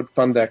No Load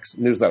Fundex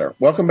newsletter.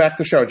 Welcome back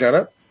to the show,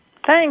 Janet.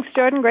 Thanks,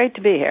 Jordan. Great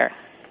to be here.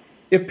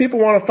 If people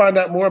want to find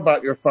out more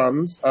about your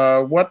funds,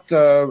 what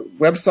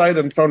website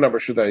and phone number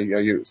should they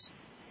use?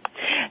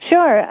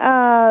 Sure.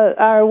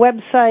 Our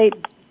website,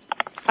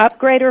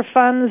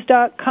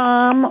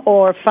 upgraderfunds.com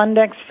or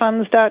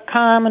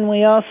fundexfunds.com, and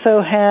we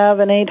also have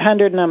an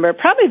 800 number.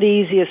 Probably the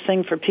easiest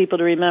thing for people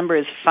to remember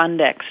is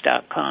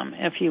fundex.com,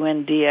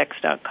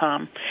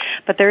 Fundx.com.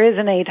 But there is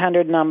an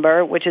 800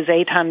 number, which is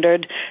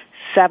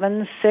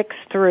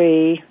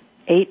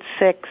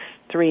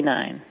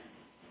 800-763-8639.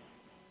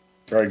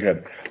 Very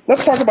good.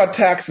 Let's talk about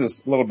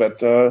taxes a little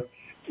bit.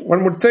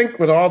 One would think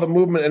with all the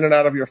movement in and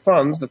out of your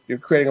funds that you're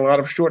creating a lot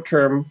of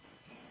short-term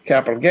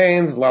capital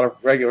gains, a lot of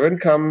regular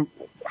income.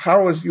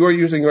 How is your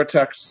using your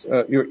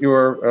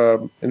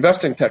your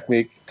investing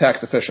technique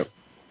tax efficient?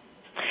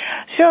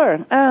 Sure.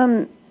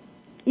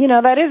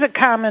 That is a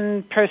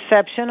common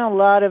perception. A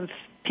lot of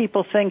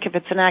people think if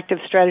it's an active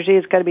strategy,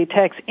 it's got to be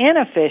tax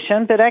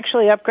inefficient, but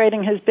actually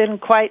upgrading has been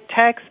quite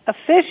tax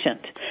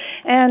efficient.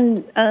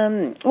 And,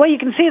 you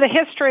can see the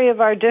history of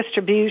our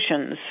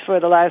distributions for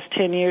the last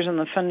 10 years on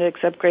the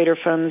Fundex Upgrader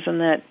Funds and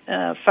that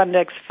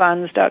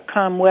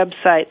fundexfunds.com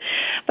website.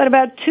 But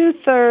about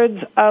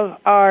 2/3 of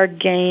our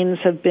gains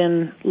have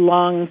been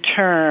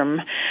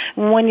long-term.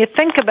 When you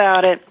think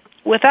about it,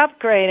 with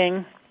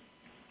upgrading,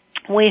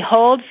 we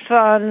hold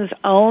funds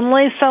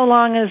only so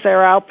long as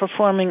they're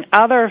outperforming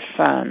other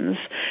funds.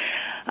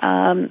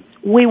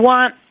 We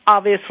want,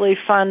 obviously,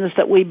 funds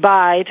that we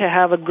buy to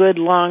have a good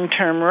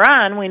long-term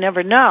run. We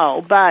never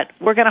know, but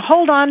we're going to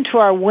hold on to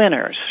our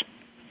winners.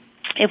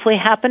 If we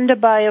happen to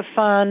buy a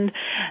fund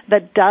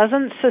that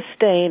doesn't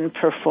sustain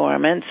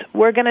performance,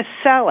 we're going to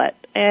sell it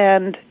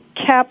and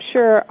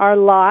capture our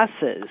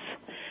losses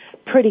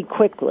pretty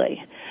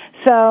quickly.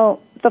 So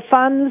the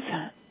funds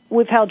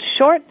we've held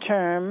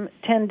short-term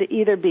tend to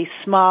either be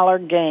smaller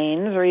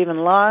gains or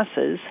even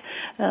losses.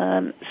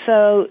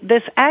 So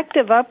this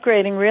active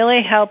upgrading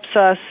really helps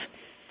us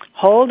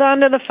hold on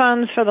to the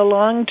funds for the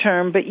long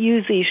term, but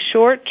use these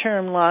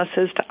short-term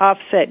losses to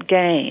offset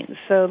gains.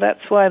 So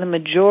that's why the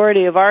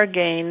majority of our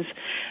gains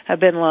have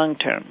been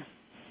long-term.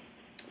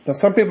 Now,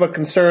 some people are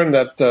concerned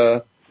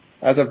that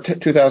as of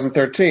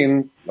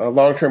 2013,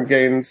 long-term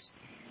gains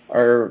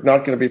are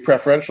not going to be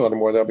preferential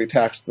anymore. They'll be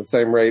taxed at the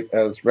same rate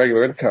as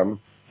regular income.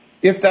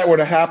 If that were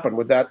to happen,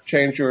 would that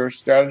change your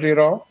strategy at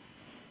all?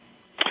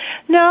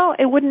 No,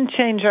 it wouldn't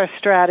change our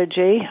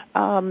strategy.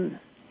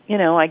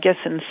 I guess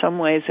in some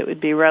ways it would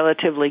be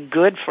relatively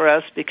good for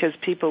us because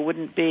people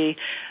wouldn't be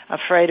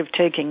afraid of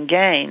taking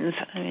gains.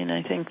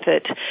 I think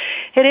that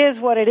it is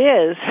what it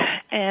is,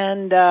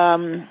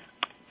 and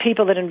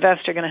people that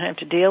invest are going to have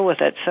to deal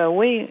with it. So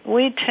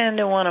we tend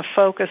to want to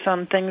focus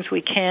on things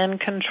we can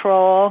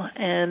control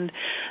and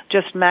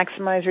just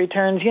maximize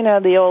returns.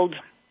 The old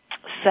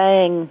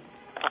saying,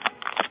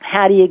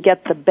 how do you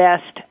get the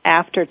best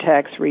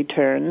after-tax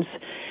returns?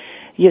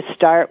 You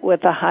start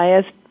with the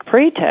highest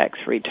pre-tax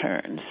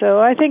return. So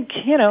I think,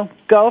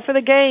 go for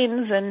the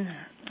gains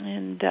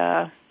and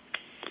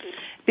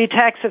be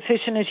tax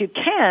efficient as you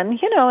can.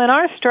 In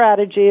our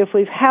strategy, if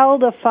we've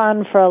held a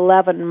fund for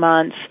 11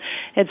 months,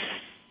 it's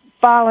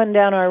fallen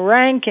down our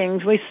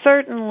rankings, we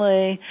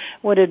certainly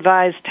would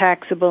advise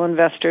taxable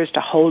investors to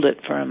hold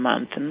it for a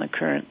month in the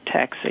current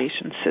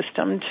taxation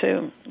system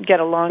to get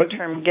a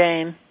long-term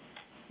gain.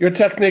 Your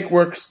technique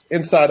works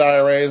inside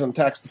IRAs and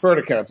tax-deferred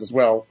accounts as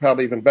well,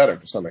 probably even better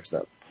to some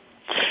extent.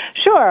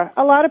 Sure.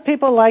 A lot of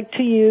people like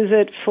to use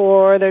it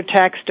for their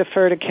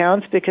tax-deferred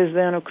accounts because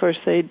then, of course,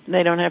 they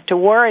don't have to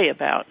worry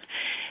about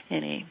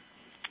any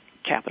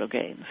capital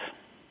gains.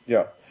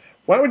 Yeah.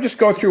 Why don't we just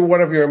go through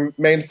one of your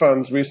main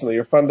funds recently,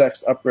 your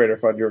FundX Upgrader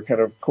Fund, your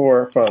kind of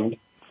core fund,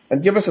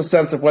 and give us a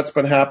sense of what's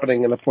been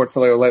happening in the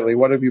portfolio lately.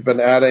 What have you been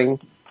adding,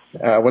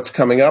 what's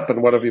coming up,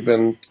 and what have you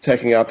been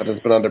taking out that has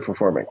been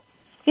underperforming?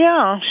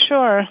 Yeah,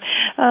 sure.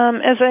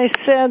 As I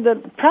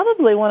said,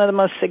 probably one of the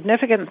most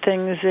significant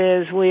things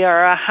is we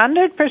are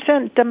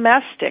 100%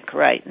 domestic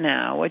right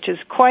now, which is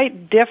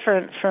quite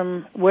different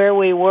from where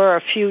we were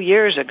a few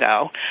years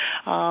ago.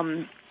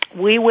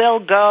 We will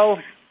go,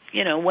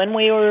 when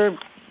we were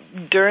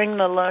during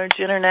the large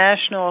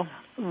international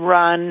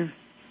run,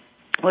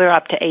 we're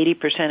up to 80%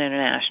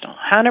 international,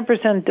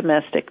 100%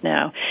 domestic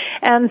now.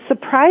 And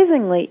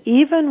surprisingly,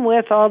 even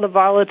with all the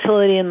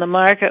volatility in the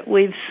market,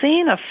 we've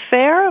seen a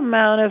fair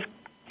amount of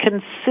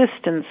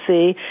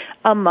consistency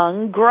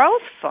among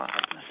growth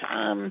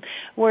funds.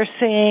 We're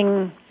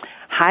seeing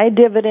high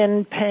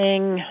dividend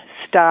paying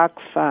stock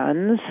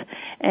funds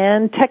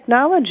and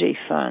technology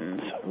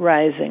funds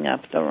rising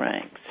up the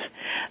ranks.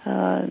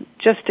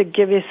 Just to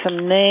give you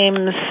some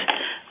names,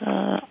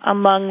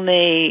 among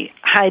the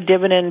high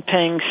dividend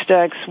paying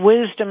stocks,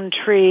 Wisdom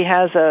Tree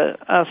has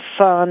a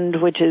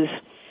fund which is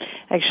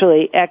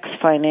actually X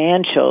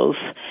Financials.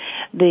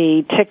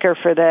 The ticker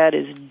for that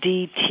is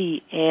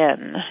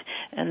DTN,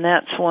 and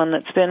that's one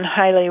that's been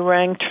highly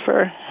ranked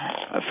for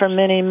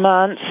many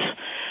months.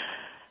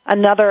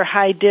 Another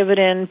high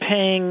dividend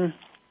paying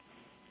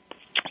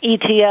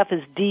ETF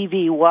is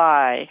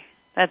DVY.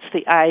 That's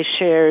the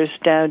iShares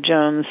Dow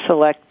Jones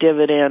Select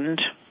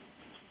Dividend.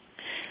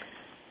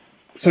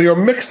 So you're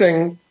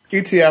mixing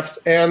ETFs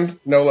and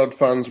no-load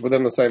funds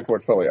within the same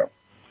portfolio.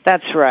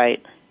 That's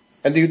right.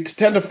 And do you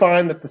tend to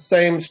find that the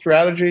same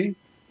strategy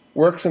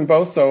works in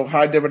both? So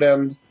high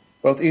dividend,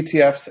 both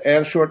ETFs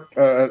and short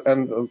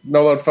and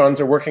no-load funds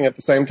are working at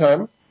the same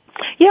time?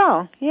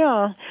 Yeah.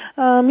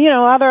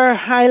 Other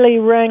highly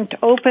ranked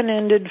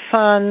open-ended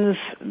funds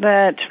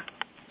that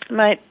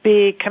might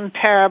be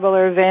comparable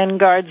are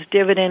Vanguard's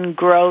Dividend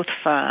Growth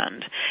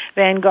Fund.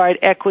 Vanguard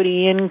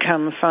Equity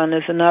Income Fund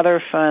is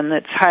another fund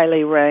that's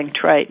highly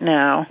ranked right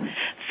now.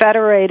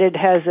 Federated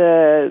has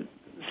a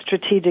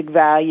Strategic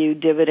Value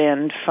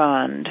Dividend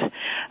Fund.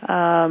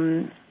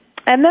 And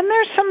then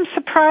there's some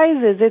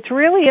surprises. It's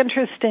really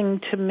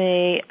interesting to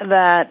me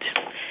that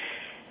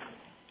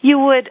you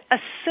would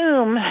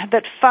assume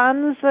that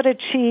funds that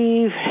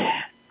achieve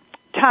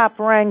top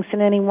ranks in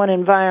any one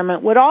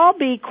environment would all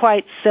be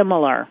quite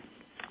similar.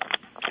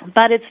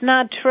 But it's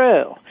not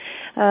true.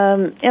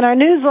 In our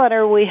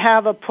newsletter, we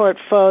have a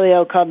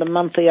portfolio called the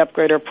Monthly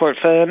Upgrader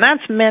Portfolio, and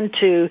that's meant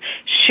to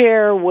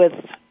share with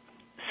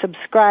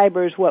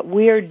subscribers what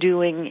we're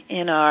doing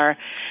in our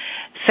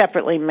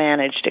separately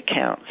managed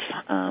accounts.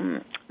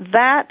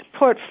 That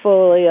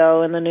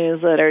portfolio in the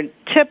newsletter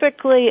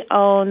typically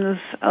owns,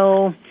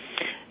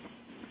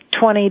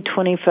 20,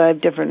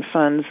 25 different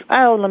funds.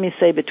 Let me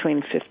say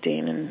between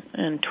 15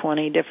 and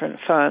 20 different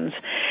funds.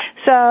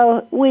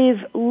 So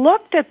we've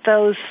looked at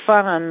those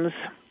funds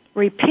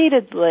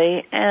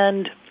repeatedly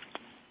and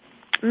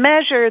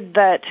measured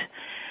that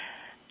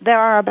there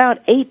are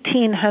about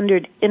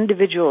 1,800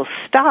 individual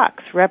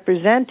stocks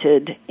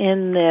represented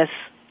in this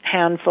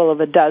handful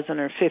of a dozen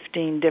or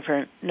 15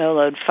 different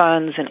no-load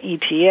funds and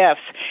ETFs,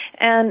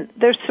 and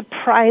there's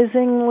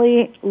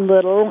surprisingly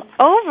little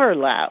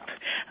overlap.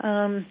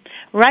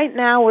 Right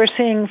now we're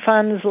seeing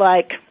funds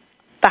like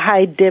the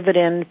high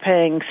dividend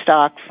paying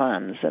stock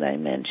funds that I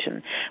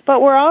mentioned.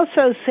 But we're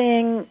also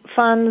seeing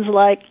funds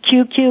like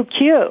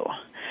QQQ,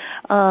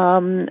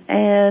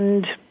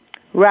 and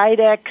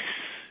RIDEX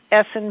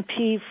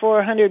S&P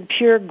 400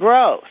 Pure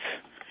Growth.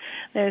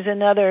 There's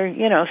another,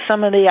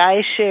 some of the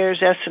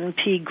iShares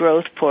S&P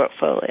growth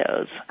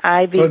portfolios.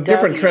 IVW. So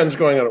different trends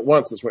going on at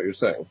once is what you're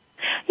saying.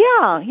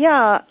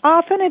 Yeah.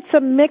 Often it's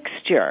a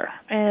mixture.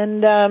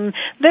 And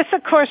this,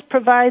 of course,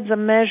 provides a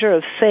measure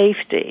of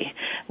safety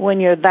when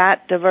you're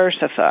that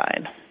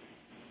diversified.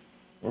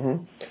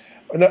 Mm-hmm.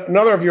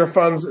 Another of your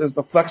funds is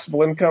the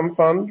Flexible Income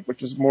Fund,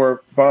 which is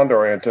more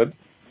bond-oriented.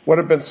 What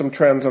have been some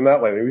trends on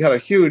that lately? We had a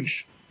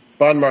huge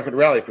bond market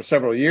rally for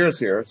several years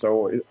here.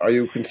 So are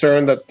you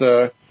concerned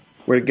that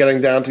we're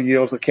getting down to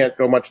yields that can't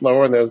go much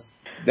lower and there's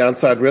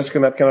downside risk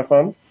in that kind of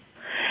fund?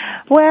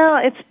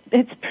 Well,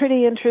 it's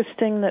pretty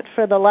interesting that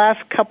for the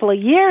last couple of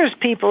years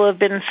people have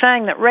been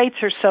saying that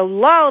rates are so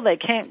low they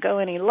can't go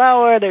any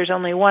lower. There's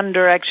only one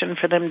direction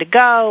for them to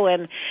go,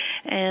 and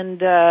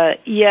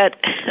yet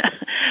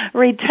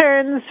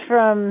returns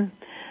from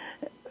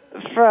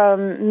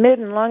mid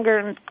and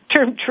longer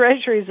term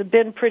treasuries have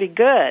been pretty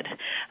good.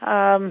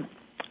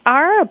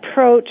 Our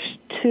approach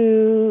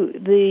to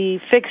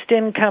the fixed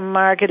income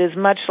market is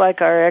much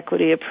like our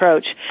equity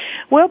approach.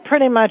 We'll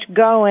pretty much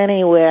go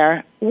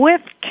anywhere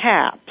with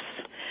caps.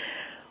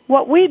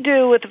 What we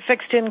do with the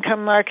fixed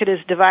income market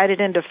is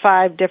divided into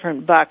 5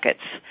 different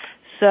buckets.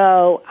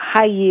 So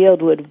high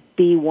yield would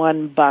be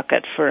one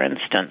bucket, for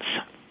instance.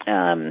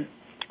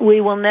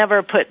 We will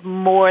never put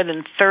more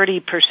than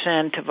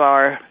 30% of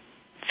our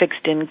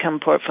fixed income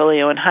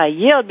portfolio in high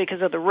yield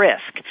because of the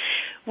risk.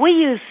 We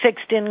use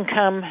fixed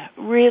income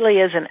really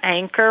as an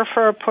anchor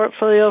for a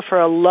portfolio for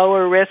a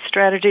lower risk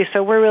strategy,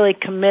 so we're really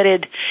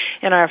committed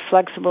in our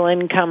flexible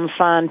income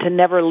fund to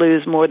never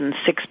lose more than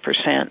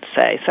 6%,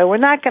 say. So we're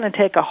not going to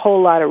take a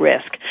whole lot of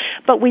risk.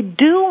 But we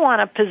do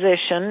want to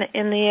position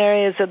in the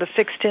areas of the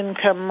fixed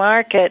income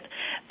market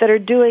that are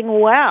doing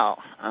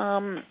well,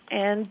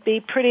 and be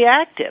pretty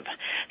active.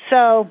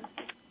 So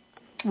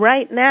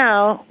right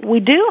now, we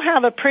do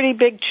have a pretty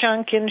big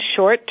chunk in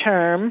short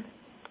term.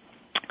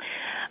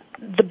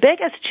 The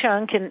biggest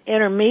chunk in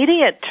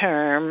intermediate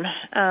term,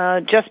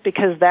 just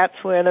because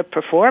that's where the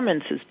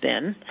performance has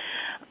been.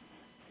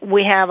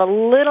 We have a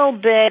little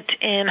bit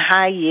in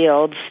high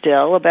yield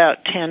still,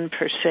 about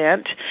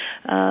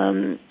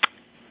 10%.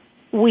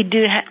 We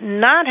do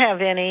not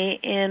have any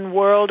in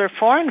world or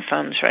foreign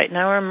funds right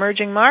now, or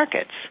emerging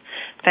markets,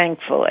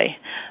 thankfully.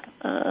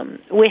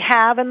 We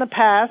have in the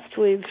past,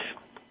 we've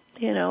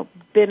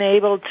been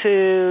able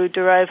to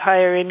derive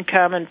higher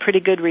income and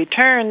pretty good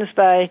returns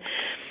by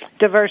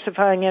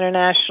diversifying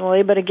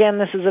internationally. But again,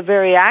 this is a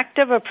very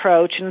active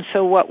approach, and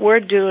so what we're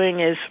doing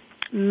is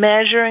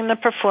measuring the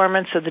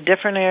performance of the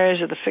different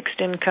areas of the fixed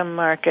income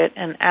market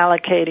and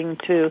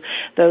allocating to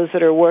those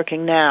that are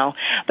working now.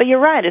 But you're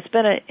right, it's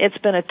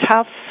been a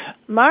tough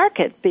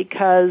market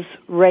because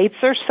rates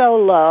are so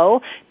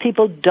low.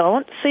 People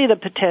don't see the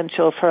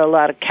potential for a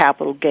lot of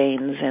capital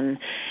gains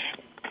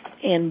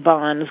in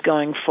bonds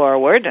going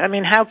forward. I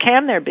mean, how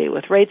can there be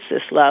with rates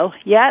this low?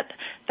 Yet,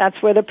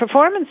 that's where the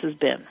performance has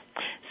been.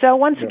 So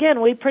once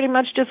again, we pretty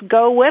much just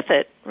go with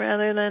it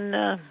rather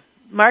than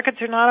markets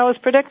are not always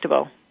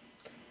predictable.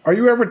 Are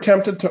you ever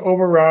tempted to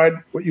override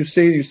what you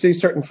see? You see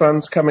certain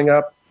funds coming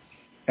up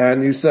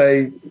and you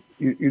say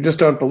you just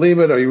don't believe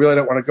it or you really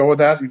don't want to go with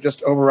that. You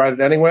just override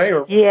it anyway?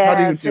 Or how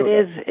do you do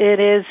it?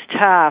 It is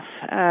tough.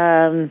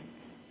 And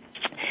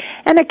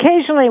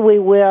occasionally we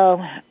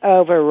will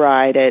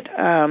override it,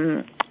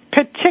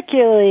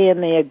 particularly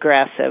in the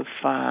aggressive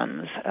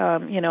funds.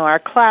 Our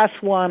Class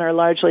 1 are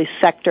largely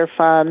sector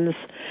funds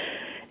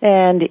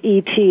and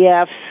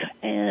ETFs,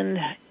 and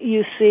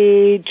you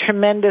see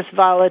tremendous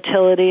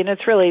volatility, and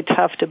it's really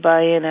tough to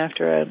buy in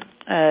after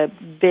a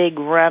big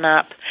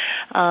run-up.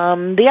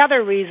 The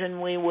other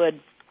reason we would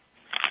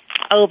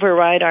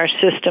override our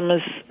system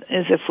is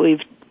if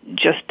we've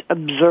just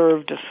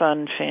observed a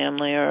fund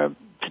family or a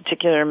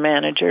particular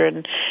manager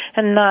and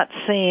not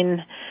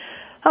seen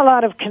a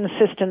lot of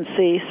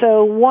consistency.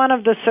 So one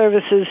of the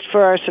services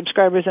for our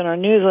subscribers in our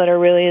newsletter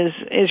really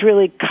is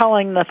really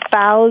culling the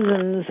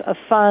thousands of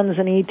funds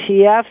and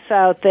ETFs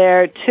out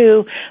there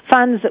to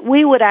funds that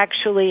we would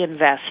actually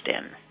invest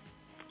in.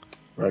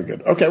 Very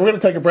good. Okay, we're going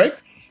to take a break.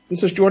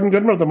 This is Jordan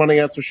Goodman of the Money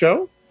Answer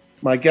Show.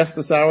 My guest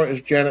this hour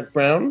is Janet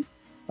Brown.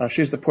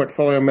 She's the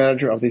portfolio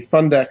manager of the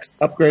Fundex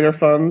Upgrader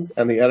Funds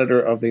and the editor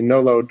of the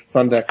No Load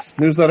Fundex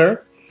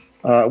newsletter.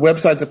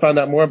 Website to find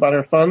out more about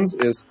her funds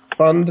is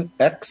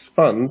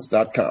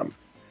fundexfunds.com.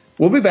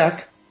 We'll be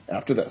back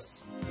after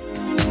this.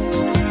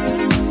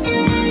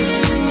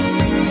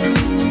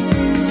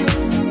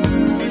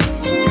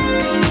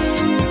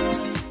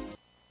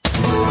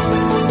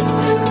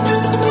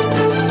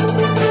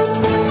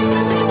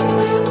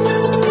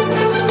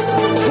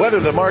 Whether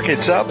the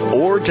market's up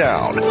or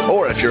down,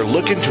 or if you're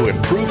looking to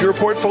improve your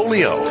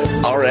portfolio,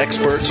 our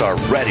experts are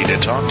ready to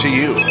talk to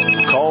you.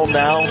 Call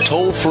now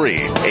toll free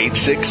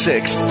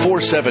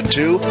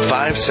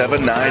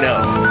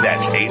 866-472-5790.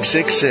 That's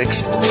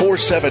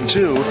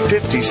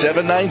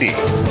 866-472-5790.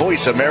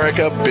 Voice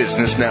America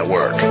Business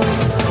Network.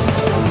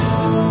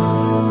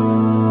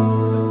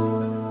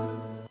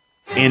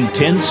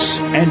 Intense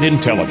and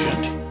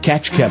intelligent.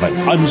 Catch Kevin,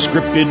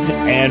 unscripted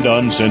and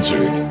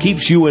uncensored.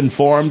 Keeps you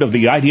informed of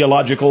the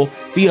ideological,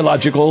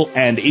 theological,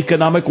 and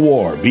economic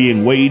war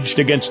being waged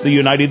against the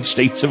United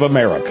States of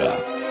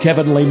America.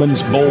 Kevin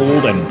Lehman's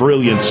bold and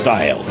brilliant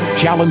style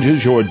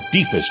challenges your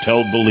deepest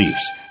held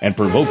beliefs and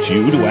provokes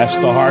you to ask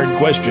the hard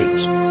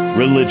questions.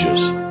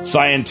 Religious,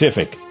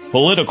 scientific,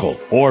 political,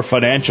 or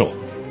financial.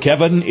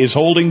 Kevin is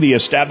holding the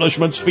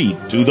establishment's feet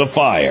to the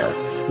fire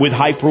with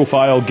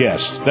high-profile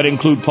guests that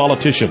include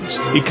politicians,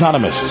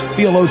 economists,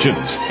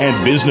 theologians,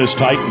 and business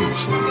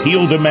titans.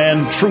 He'll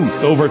demand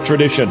truth over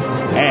tradition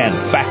and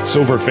facts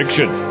over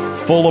fiction.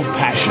 Full of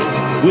passion,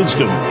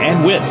 wisdom,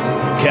 and wit,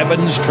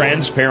 Kevin's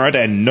transparent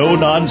and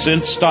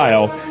no-nonsense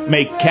style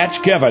make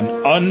Catch Kevin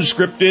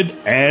unscripted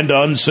and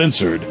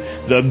uncensored,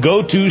 the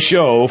go-to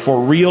show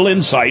for real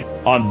insight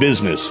on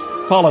business,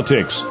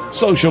 politics,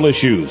 social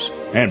issues,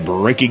 and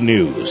breaking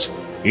news.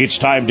 It's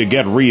time to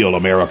get real,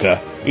 America.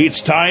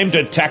 It's time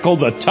to tackle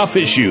the tough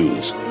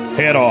issues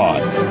head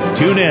on.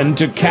 Tune in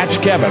to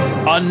Catch Kevin,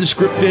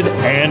 unscripted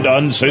and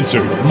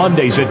uncensored,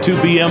 Mondays at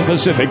 2 p.m.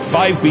 Pacific,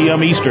 5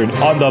 p.m. Eastern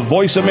on the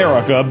Voice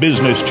America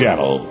Business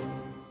Channel.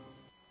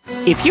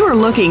 If you are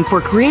looking for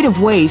creative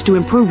ways to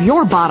improve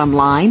your bottom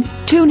line,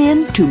 tune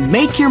in to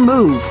Make Your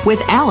Move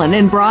with Alan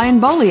and Brian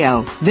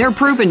Bolio. Their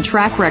proven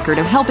track record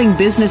of helping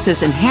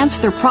businesses enhance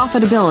their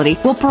profitability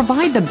will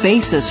provide the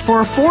basis for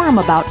a forum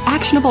about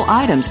actionable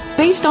items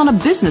based on a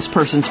business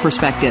person's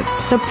perspective.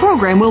 The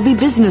program will be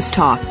business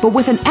talk, but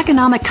with an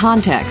economic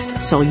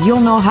context, so you'll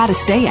know how to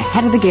stay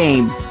ahead of the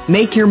game.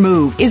 Make Your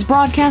Move is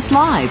broadcast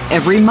live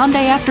every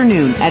Monday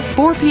afternoon at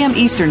 4 p.m.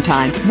 Eastern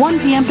Time, 1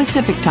 p.m.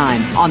 Pacific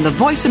Time on the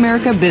Voice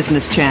America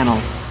Business Channel.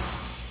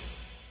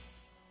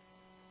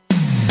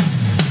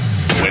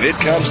 When it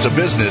comes to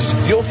business,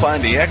 you'll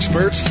find the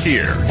experts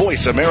here.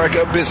 Voice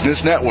America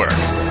Business Network.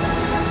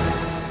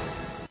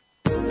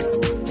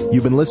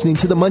 You've been listening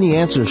to the Money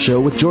Answer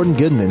Show with Jordan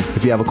Goodman.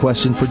 If you have a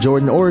question for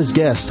Jordan or his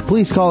guest,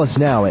 please call us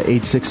now at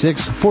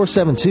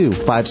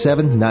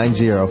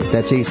 866-472-5790.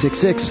 That's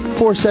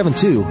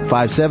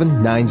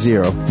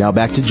 866-472-5790. Now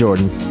back to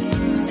Jordan.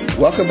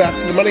 Welcome back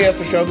to the Money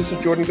Answer Show. This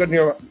is Jordan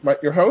Goodman,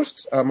 your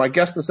host. My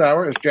guest this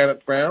hour is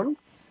Janet Brown.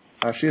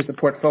 She is the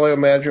portfolio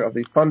manager of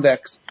the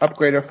Fundex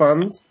Upgrader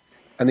Funds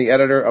and the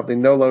editor of the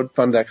No Load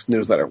Fundex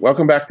newsletter.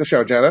 Welcome back to the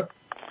show, Janet.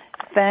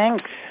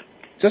 Thanks.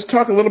 Just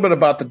talk a little bit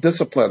about the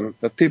discipline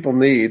that people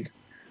need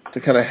to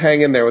kind of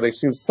hang in there where they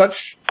see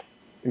such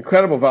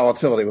incredible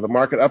volatility with the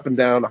market up and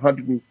down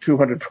 100 and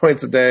 200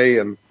 points a day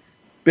and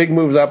big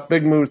moves up,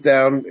 big moves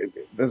down.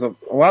 There's a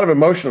lot of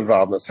emotion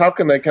involved in this. How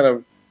can they kind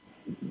of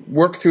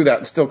work through that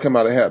and still come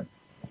out ahead?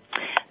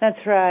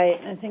 That's right.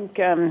 I think,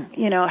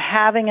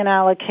 having an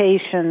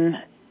allocation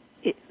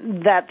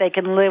that they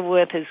can live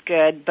with is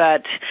good,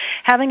 but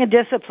having a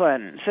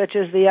discipline, such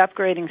as the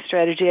upgrading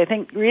strategy, I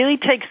think really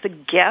takes the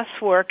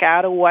guesswork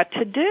out of what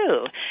to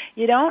do.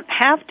 You don't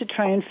have to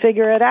try and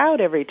figure it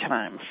out every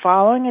time.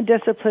 Following a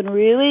discipline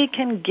really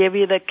can give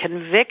you the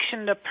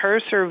conviction to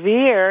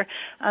persevere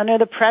under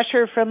the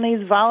pressure from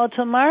these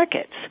volatile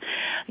markets.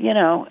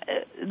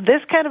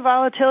 This kind of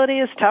volatility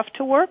is tough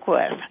to work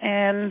with,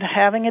 and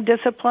having a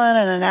discipline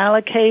and an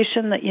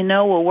allocation that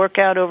will work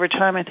out over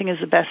time, I think, is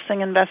the best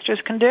thing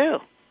investors can do.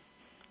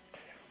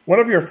 One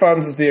of your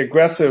funds is the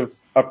Aggressive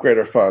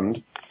Upgrader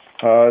Fund.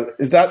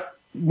 Is that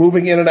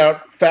moving in and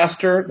out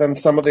faster than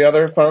some of the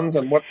other funds?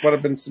 And what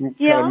have been some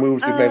kind of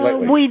moves you've made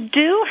lately? We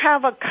do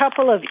have a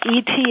couple of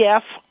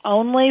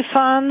ETF-only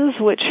funds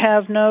which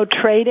have no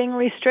trading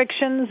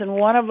restrictions, and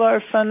one of our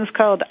funds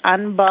called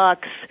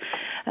Unbox.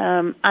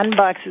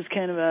 Unbox is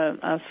kind of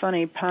a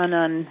funny pun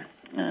on...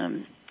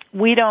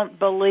 we don't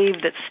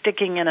believe that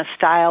sticking in a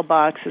style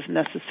box is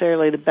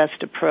necessarily the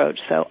best approach.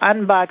 So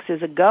Unbox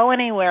is a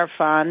go-anywhere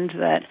fund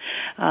that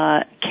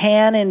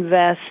can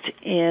invest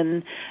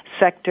in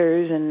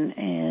sectors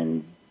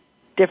and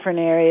different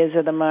areas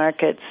of the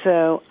market.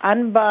 So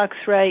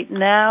Unbox right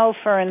now,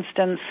 for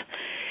instance,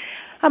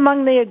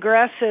 among the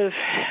aggressive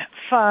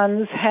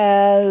funds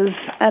has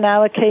an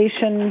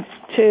allocation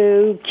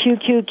to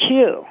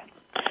QQQ.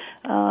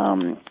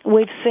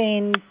 We've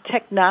seen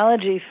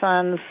technology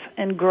funds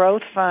and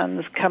growth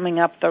funds coming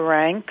up the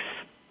ranks.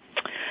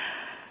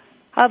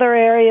 Other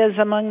areas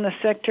among the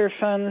sector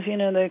funds,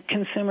 the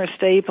consumer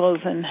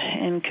staples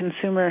and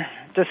consumer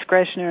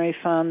discretionary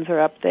funds are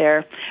up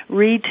there.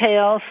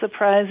 Retail,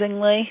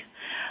 surprisingly.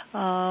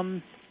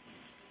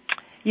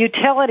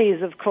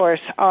 Utilities, of course,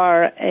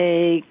 are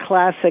a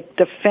classic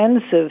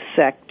defensive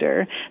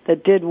sector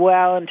that did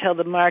well until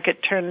the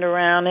market turned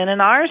around. And in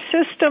our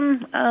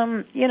system,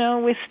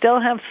 we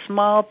still have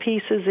small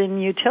pieces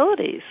in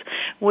utilities,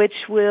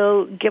 which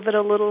will give it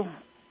a little,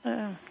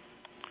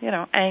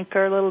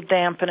 anchor, a little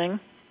dampening.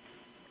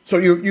 So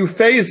you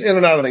phase in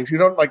and out of things. You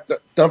don't like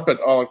dump it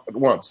all at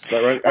once. Is that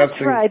right? That's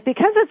right.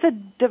 Because it's a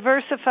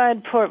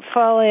diversified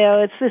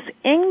portfolio, it's this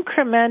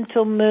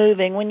incremental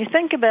moving. When you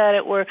think about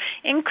it, we're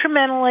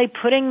incrementally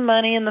putting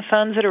money in the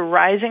funds that are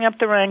rising up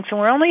the ranks, and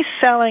we're only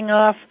selling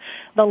off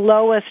the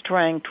lowest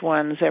ranked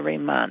ones every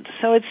month.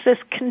 So it's this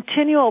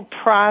continual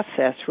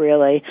process,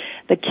 really,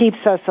 that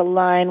keeps us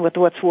aligned with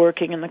what's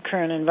working in the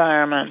current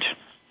environment.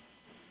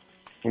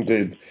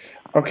 Indeed.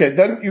 Okay,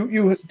 then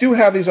you do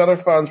have these other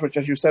funds, which,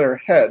 as you said, are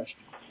hedged.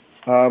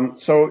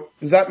 So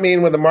does that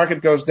mean when the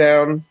market goes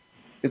down,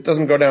 it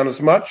doesn't go down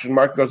as much, and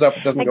market goes up,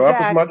 it doesn't go up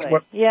as much?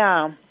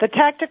 Yeah. The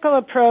tactical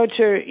approach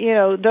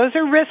those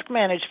are risk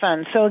managed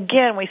funds. So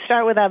again, we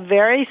start with that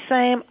very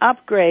same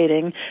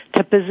upgrading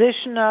to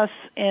position us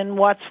in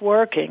what's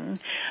working,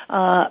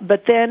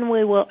 but then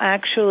we will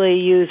actually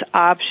use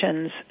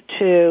options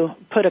to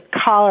put a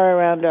collar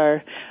around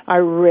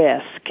our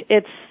risk.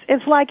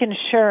 It's like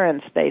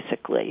insurance,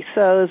 basically.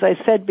 So as I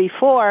said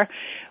before,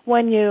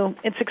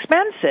 it's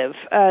expensive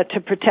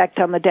to protect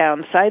on the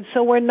downside,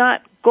 so we're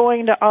not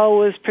going to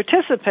always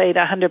participate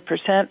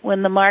 100%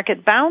 when the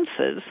market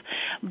bounces,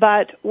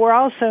 but we're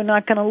also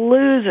not going to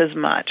lose as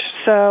much.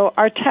 So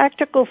our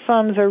tactical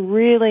funds are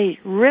really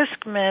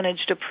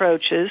risk-managed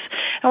approaches,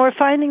 and we're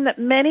finding that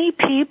many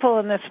people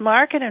in this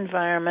market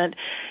environment,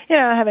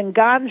 having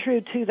gone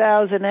through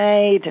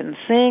 2008 and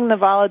seeing the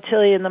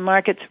volatility in the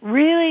markets,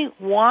 really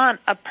want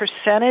a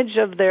percentage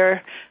of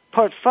their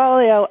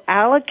portfolio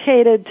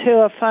allocated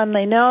to a fund.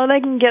 They know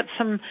they can get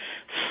some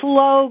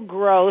slow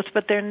growth,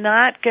 but they're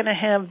not going to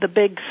have the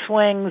big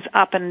swings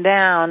up and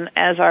down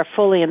as our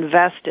fully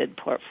invested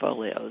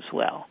portfolios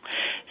will.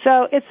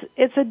 So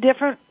it's a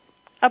different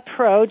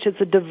approach. It's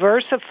a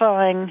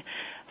diversifying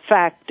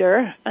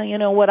factor.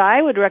 What I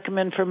would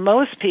recommend for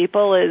most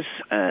people is,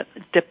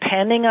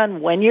 depending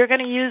on when you're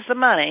going to use the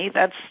money,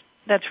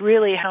 that's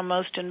really how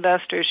most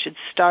investors should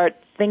start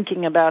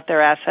thinking about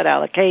their asset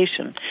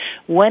allocation.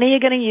 When are you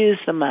going to use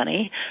the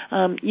money?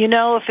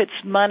 If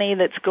it's money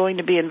that's going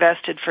to be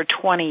invested for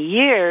 20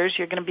 years,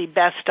 you're going to be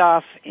best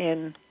off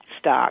in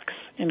stocks,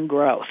 in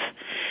growth.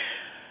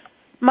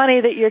 Money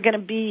that you're going to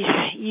be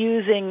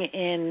using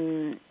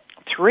in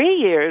 3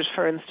 years,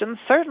 for instance,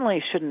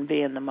 certainly shouldn't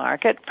be in the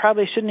market,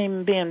 probably shouldn't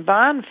even be in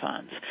bond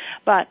funds.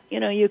 But,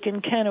 you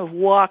can kind of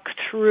walk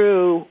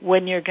through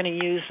when you're going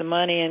to use the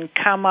money and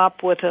come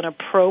up with an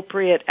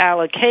appropriate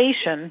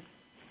allocation.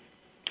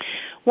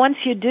 Once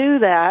you do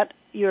that,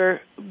 your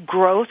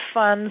growth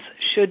funds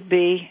should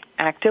be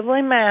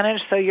actively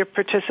managed, so you're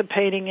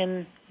participating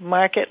in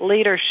market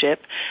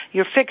leadership.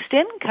 Your fixed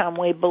income,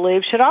 we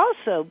believe, should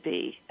also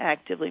be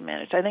actively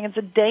managed. I think it's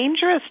a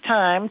dangerous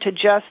time to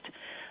just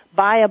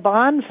buy a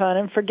bond fund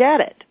and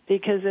forget it,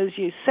 because as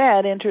you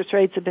said, interest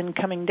rates have been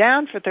coming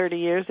down for 30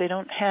 years. They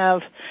don't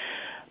have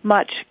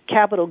much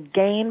capital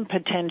gain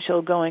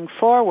potential going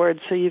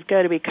forward, so you've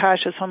got to be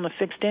cautious on the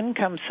fixed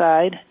income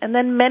side. And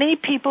then many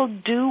people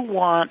do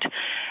want,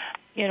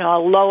 a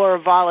lower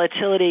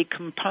volatility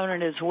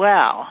component as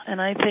well. And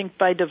I think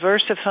by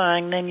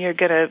diversifying, then you're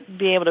going to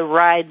be able to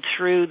ride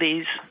through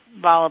these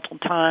volatile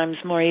times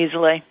more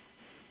easily.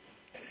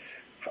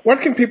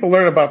 What can people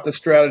learn about this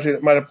strategy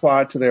that might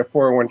apply to their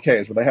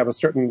 401ks, where they have a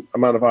certain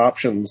amount of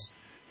options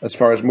as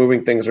far as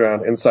moving things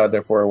around inside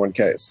their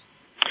 401ks?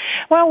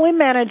 Well, we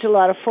manage a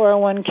lot of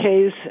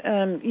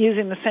 401ks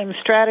using the same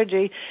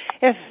strategy.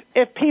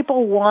 If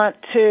people want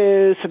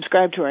to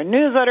subscribe to our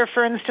newsletter,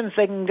 for instance,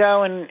 they can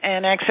go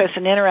and access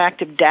an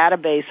interactive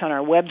database on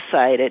our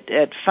website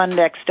at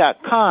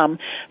fundex.com.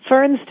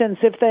 For instance,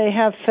 if they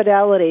have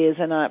Fidelity as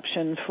an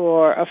option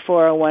for a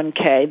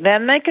 401k,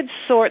 then they could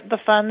sort the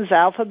funds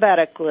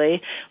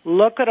alphabetically,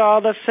 look at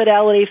all the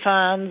Fidelity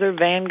funds or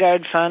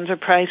Vanguard funds or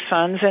Price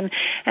funds,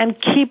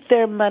 and keep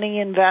their money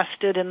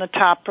invested in the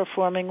top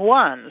performing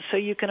ones. So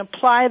you can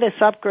apply this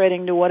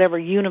upgrading to whatever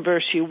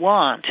universe you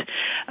want.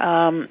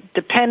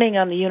 Depending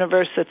on the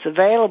universe that's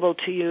available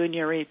to you in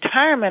your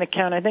retirement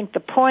account, I think the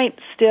point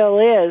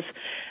still is,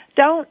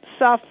 don't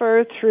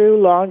suffer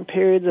through long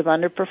periods of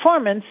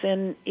underperformance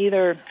in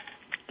either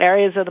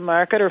areas of the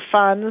market or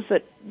funds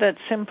that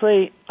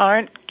simply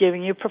aren't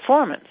giving you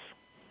performance.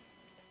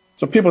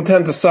 So people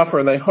tend to suffer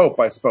and they hope,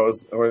 I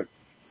suppose, or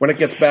when it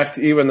gets back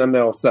to even, then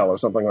they'll sell or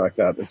something like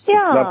that. It's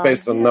not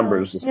based on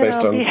numbers. It's based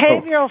on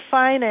behavioral hope.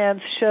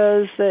 Finance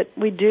shows that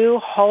we do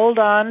hold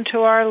on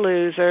to our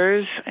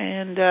losers,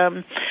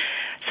 and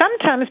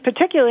sometimes,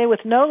 particularly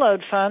with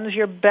no-load funds,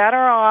 you're better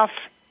off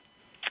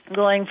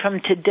going from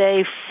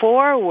today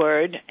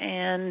forward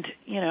and,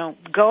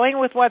 going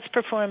with what's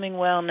performing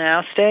well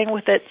now, staying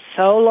with it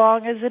so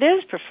long as it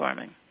is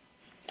performing.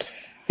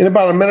 In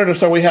about a minute or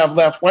so we have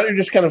left, why don't you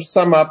just kind of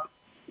sum up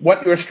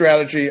what your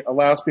strategy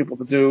allows people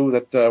to do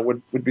that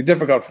would be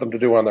difficult for them to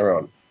do on their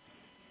own?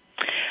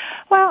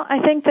 Well, I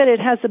think that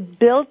it has a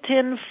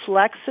built-in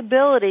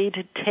flexibility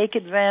to take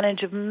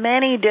advantage of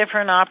many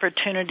different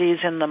opportunities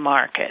in the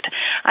market.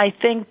 I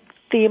think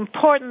the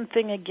important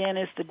thing, again,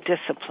 is the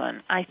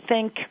discipline. I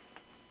think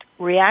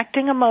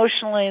reacting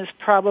emotionally is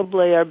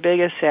probably our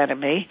biggest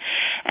enemy,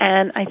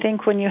 And I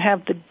think when you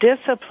have the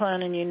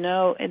discipline and you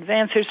know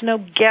advance, there's no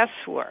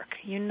guesswork.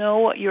 You know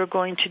what you're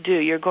going to do.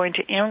 You're going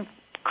to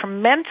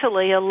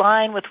incrementally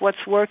align with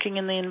what's working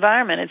in the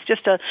environment. It's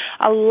just a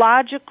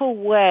logical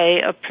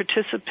way of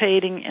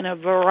participating in a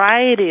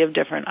variety of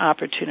different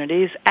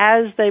opportunities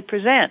as they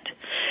present.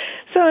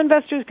 So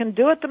investors can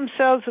do it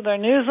themselves with our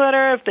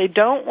newsletter. If they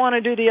don't want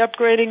to do the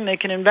upgrading, they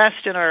can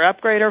invest in our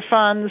upgrader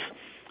funds.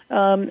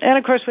 And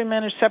of course, we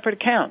manage separate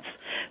accounts.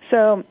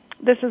 So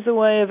this is a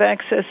way of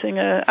accessing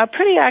a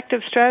pretty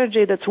active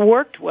strategy that's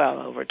worked well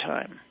over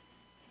time.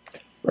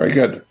 Very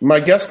good. My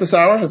guest this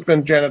hour has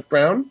been Janet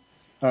Brown.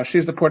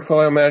 She's the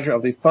portfolio manager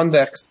of the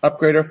FundX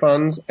Upgrader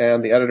Funds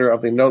and the editor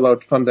of the No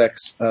Load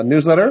FundX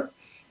newsletter.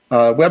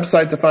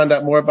 Website to find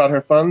out more about her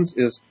funds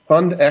is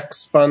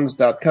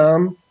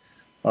fundxfunds.com.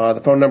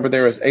 The phone number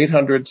there is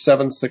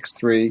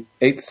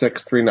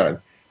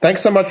 800-763-8639.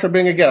 Thanks so much for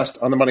being a guest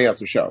on the Money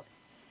Answer Show.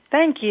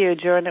 Thank you,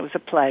 Jordan. It was a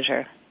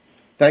pleasure.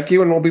 Thank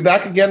you, and we'll be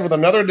back again with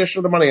another edition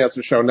of the Money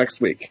Answer Show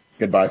next week.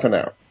 Goodbye for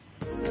now.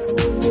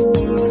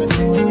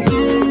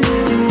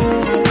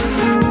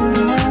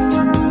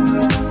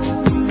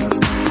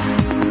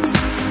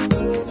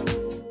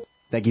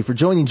 Thank you for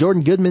joining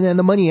Jordan Goodman and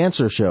the Money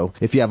Answer Show.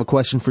 If you have a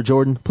question for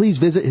Jordan, please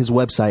visit his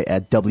website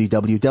at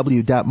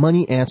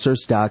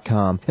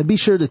www.moneyanswers.com. And be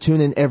sure to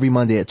tune in every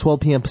Monday at 12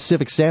 p.m.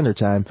 Pacific Standard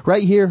Time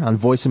right here on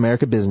Voice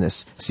America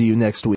Business. See you next week.